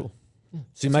I'm down old with school.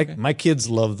 See, my kids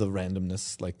love the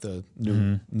randomness, like the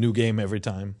new game every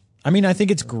time. I mean, I think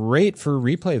it's great for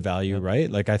replay value, right?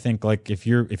 Like, I think like if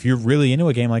you're really into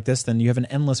a game like this, then you have an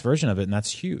endless version of it, and that's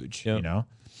huge. Yep. You know,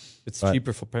 It's But-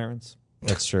 cheaper for parents.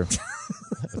 that's true.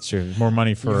 That's true. More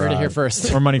money for heard it here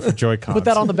first. More money for Joy-Cons. Put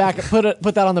that on the back. Put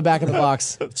that on the back of the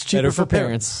box. It's cheaper Better for for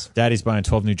parents. Daddy's buying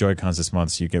 12 new Joy-Cons this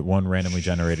month, so you get one randomly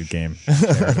generated game.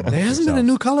 There hasn't been a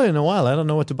new color in a while. I don't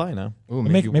know what to buy now. Ooh,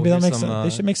 Maybe we'll they'll hear make some. some, They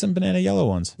should make some banana yellow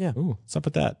ones. Yeah. Ooh, What's up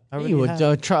with that? Hey, with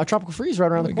Tropical Freeze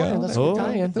right around the corner. go. That's a good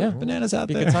tie-in. Yeah, bananas out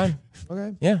be a there. good time.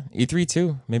 Okay. Yeah, E3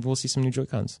 too. Maybe we'll see some new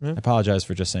Joy-Cons. I apologize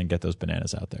for just saying get those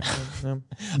bananas out there.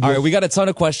 All right, we got a ton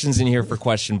of questions in here for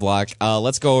Question Block.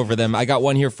 Let's go over them. I got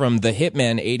one here from the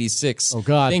Hitman86. Oh,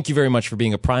 God. Thank you very much for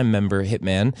being a Prime member,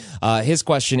 Hitman. His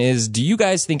question is, do you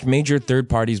guys think major third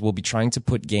parties will be trying to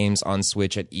put games on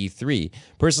Switch at E3?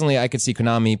 Personally, I could see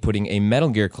Konami putting a Metal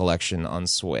Gear collection on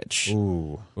Switch.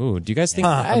 Ooh, do you guys think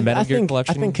a Metal Gear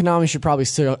collection? I think Konami should probably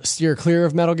steer clear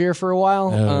of Metal Gear for a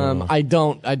while. I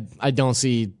don't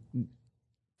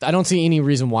see any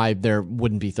reason why there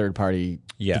wouldn't be third-party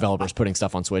developers putting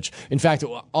stuff on Switch. In fact,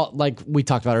 like we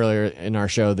talked about earlier in our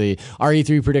show, the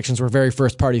RE3 predictions were very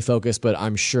first-party focused, but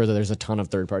I'm sure that there's a ton of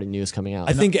third-party news coming out.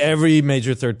 I think every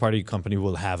major third-party company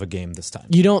will have a game this time.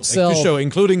 You don't Like sell... the show,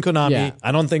 including Konami. Yeah.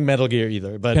 I don't think Metal Gear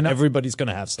either, but everybody's going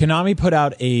to have some. Konami put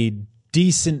out a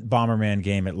decent Bomberman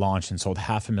game at launch and sold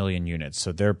 500,000 units,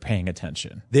 so they're paying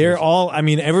attention.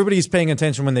 Everybody's paying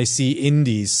attention when they see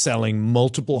indies selling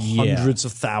multiple hundreds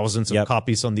of thousands of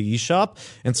copies on the eShop.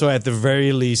 And so at the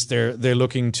very least, they're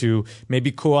looking to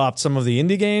maybe co-opt some of the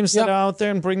indie games that are out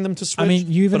there and bring them to Switch. I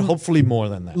mean, but hopefully more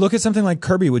than that. Look at something like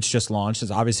Kirby, which just launched. It's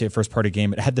obviously a first-party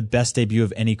game. It had the best debut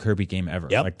of any Kirby game ever.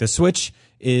 Yep. Like the Switch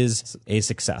is a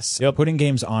success. Yep. Putting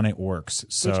games on it works.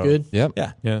 So Switch good? Yep.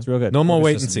 Yeah, Yeah. it's real good. No more Order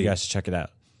wait and system, see. You guys should check it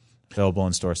out. Available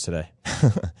in stores today.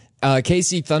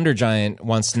 Casey Thundergiant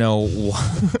wants to know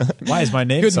Why is my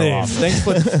name Good so name. off?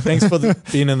 Thanks for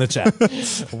being in the chat.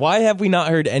 why have we not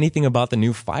heard anything about the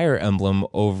new Fire Emblem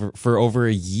for over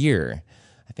a year?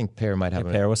 I think Pear might have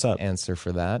Pear, what's up? an answer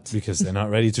for that. Because they're not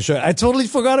ready to show it. I totally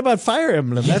forgot about Fire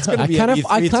Emblem. That's going to I be kind at of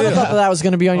E3 too. thought that was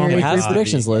going to be on your it E3 has to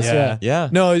predictions be. list. Yeah. Yeah.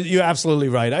 No, you're absolutely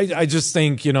right. I just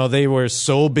think, they were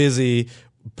so busy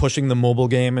pushing the mobile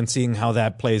game and seeing how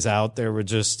that plays out. They were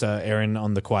just erring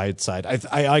on the quiet side.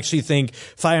 I actually think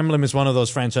Fire Emblem is one of those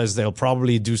franchises they'll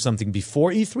probably do something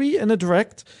before E3 in a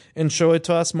direct and show it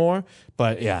to us more.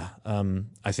 But yeah,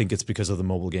 I think it's because of the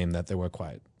mobile game that they were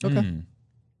quiet. Okay.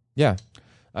 Yeah,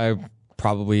 I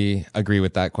probably agree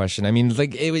with that question. I mean,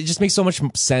 like, it just makes so much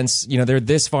sense. You know, they're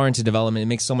this far into development. It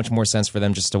makes so much more sense for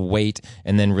them just to wait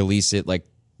and then release it, like,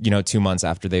 2 months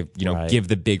after they've, give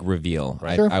the big reveal.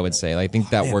 Right. I would say. I think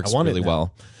that works really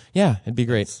well. Yeah, it'd be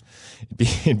great.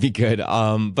 It'd be good.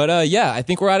 But yeah, I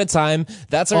think we're out of time.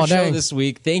 That's our show this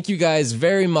week. Thank you guys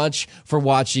very much for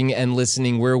watching and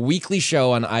listening. We're a weekly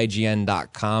show on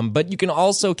IGN.com, but you can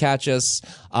also catch us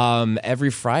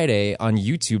every Friday on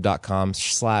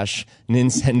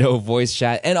YouTube.com/Nintendo Voice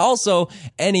Chat, and also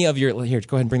any of your here.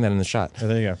 Go ahead and bring that in the shot. Oh,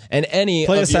 there you go. And any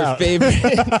of your favorite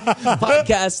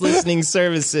podcast listening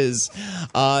services.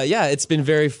 Yeah, it's been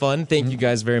very fun. Thank you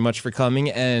guys very much for coming.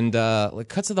 And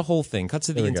cut to the whole thing. Cut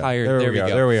to the entire. There we go.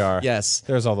 There we are. Yes.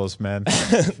 There's all those men.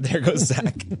 There goes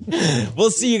Zach. We'll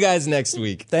see you guys next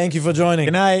week. Thank you for joining.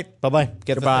 Good night. Bye-bye.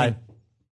 Goodbye.